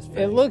tell that that's fake.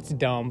 It looks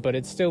dumb, but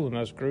it's still the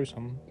most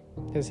gruesome.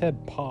 His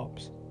head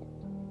pops.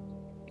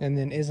 And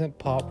then isn't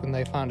popped when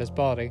they find his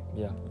body.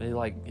 Yeah,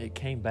 it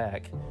came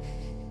back.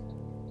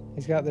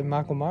 He's got the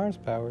Michael Myers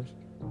powers.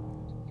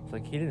 It's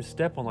like he didn't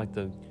step on like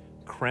the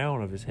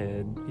crown of his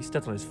head. He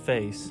stepped on his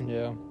face.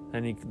 Yeah.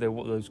 And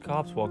those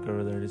cops walk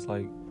over there and it's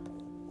like,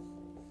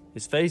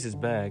 his face is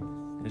back.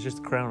 It's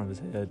just the crown of his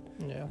head.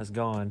 Yeah. That's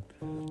gone.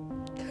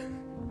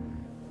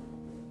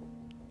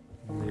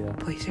 Yeah.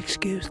 Please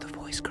excuse the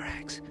voice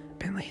cracks.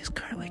 Bentley is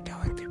currently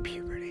going through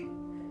puberty.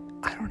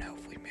 I don't know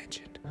if we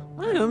mentioned.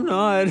 I am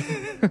not.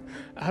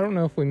 I don't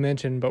know if we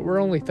mentioned, but we're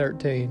only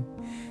 13.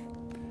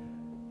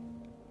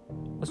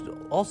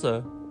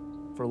 Also,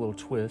 for a little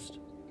twist.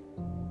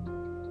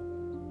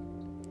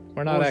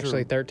 We're not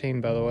actually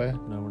 13, by the way.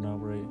 No, we're not.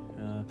 We're 8.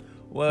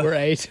 We're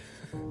 8.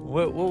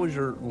 What was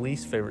your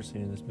least favorite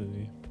scene in this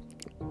movie?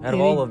 Out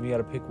of all of them, you got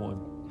to pick one.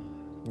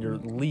 Your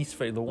least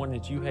favorite, the one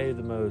that you hated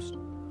the most.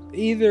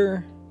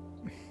 Either.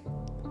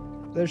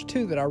 There's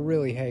two that I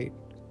really hate.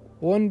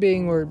 One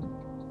being where.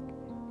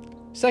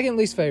 Second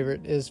least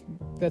favorite is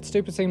that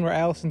stupid scene where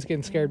Allison's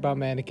getting scared by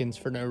mannequins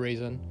for no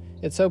reason.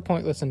 It's so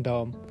pointless and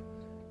dumb.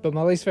 But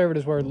my least favorite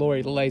is where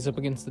Laurie lays up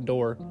against the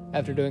door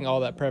after doing all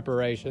that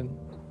preparation.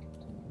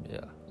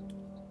 Yeah.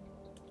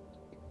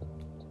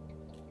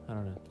 I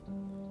don't know.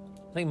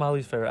 I think my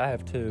least favorite, I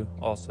have two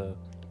also.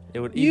 It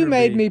would You either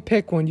made be, me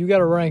pick one. You got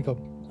to rank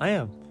them. I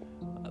am.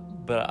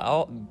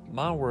 But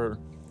mine were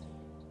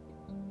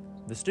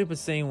the stupid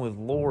scene with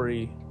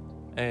Laurie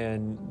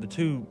and the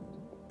two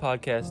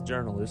podcast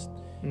journalists.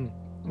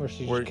 Where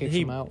she just kicks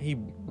him out. He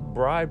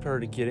bribed her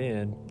to get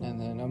in. And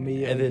then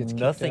immediately And then gets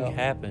nothing kicked out.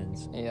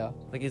 happens. Yeah.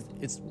 Like,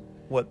 it's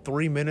what,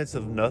 3 minutes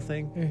of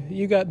nothing?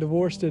 You got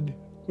divorced and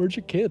where's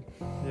your kid?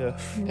 Yeah.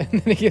 And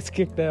then he gets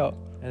kicked out.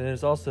 And then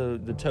there's also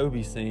the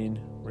Toby scene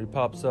where he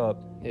pops up.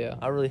 Yeah.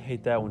 I really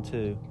hate that one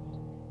too.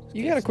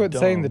 You got to It's quit dumb.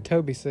 saying the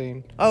Toby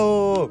scene.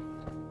 Oh,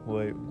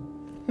 wait.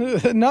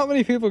 Not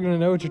many people are going to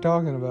know what you're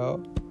talking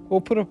about.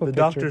 We'll put up a The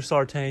picture. Dr.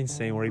 Sartain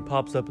scene where he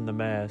pops up in the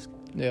mask.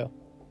 Yeah.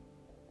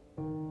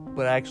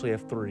 But I actually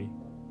have 3.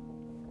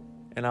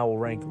 And I will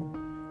rank them.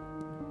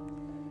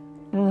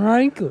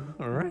 Rank 'em.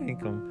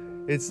 Rank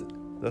them. It's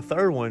the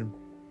third one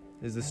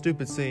is the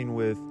stupid scene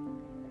with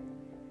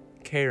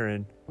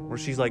Karen where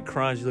she's like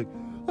crying. She's like,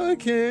 I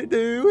can't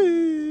do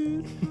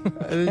it.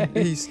 And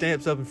then he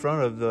stamps up in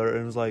front of her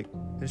and was like,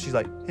 and she's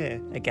like,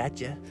 hey, I got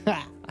you.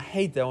 I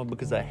hate that one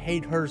because I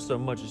hate her so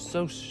much. It's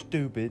so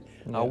stupid.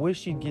 Yeah. I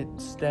wish she'd get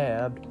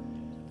stabbed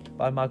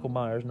by Michael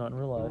Myers, not in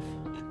real life.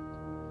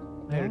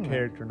 I hate her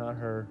character, not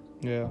her.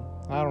 Yeah.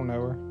 I don't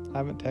know her. I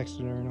haven't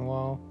texted her in a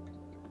while.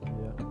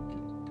 Yeah.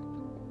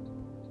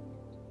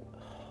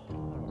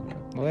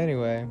 Well,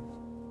 anyway.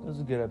 That was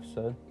a good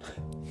episode.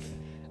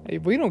 Hey,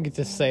 we don't get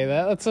to say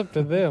that. That's up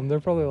to them.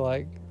 They're probably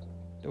like,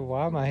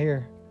 why am I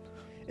here?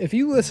 If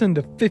you listen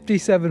to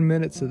 57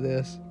 minutes of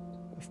this,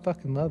 I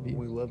fucking love you.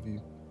 We love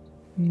you.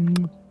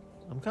 Mm.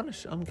 I'm kind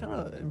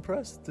of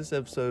impressed. This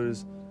episode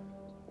is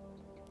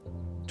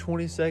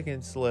 20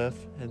 seconds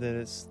left, and then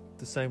it's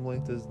the same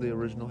length as the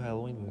original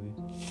Halloween movie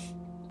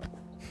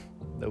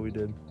that we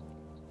did.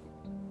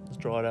 Let's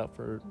draw it out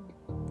for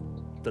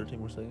 13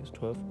 more seconds.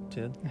 12,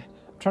 10, I'm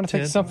trying to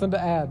think 10, of something to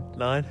add.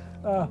 9.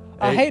 I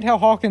 8, hate how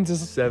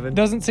Hawkins 7,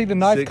 doesn't see the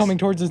knife 6, coming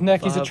towards his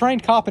neck. He's a 5,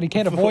 trained cop and he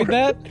can't avoid 4,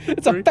 that.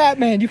 It's a 3, fat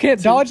man. You can't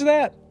 2, dodge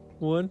that.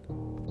 1.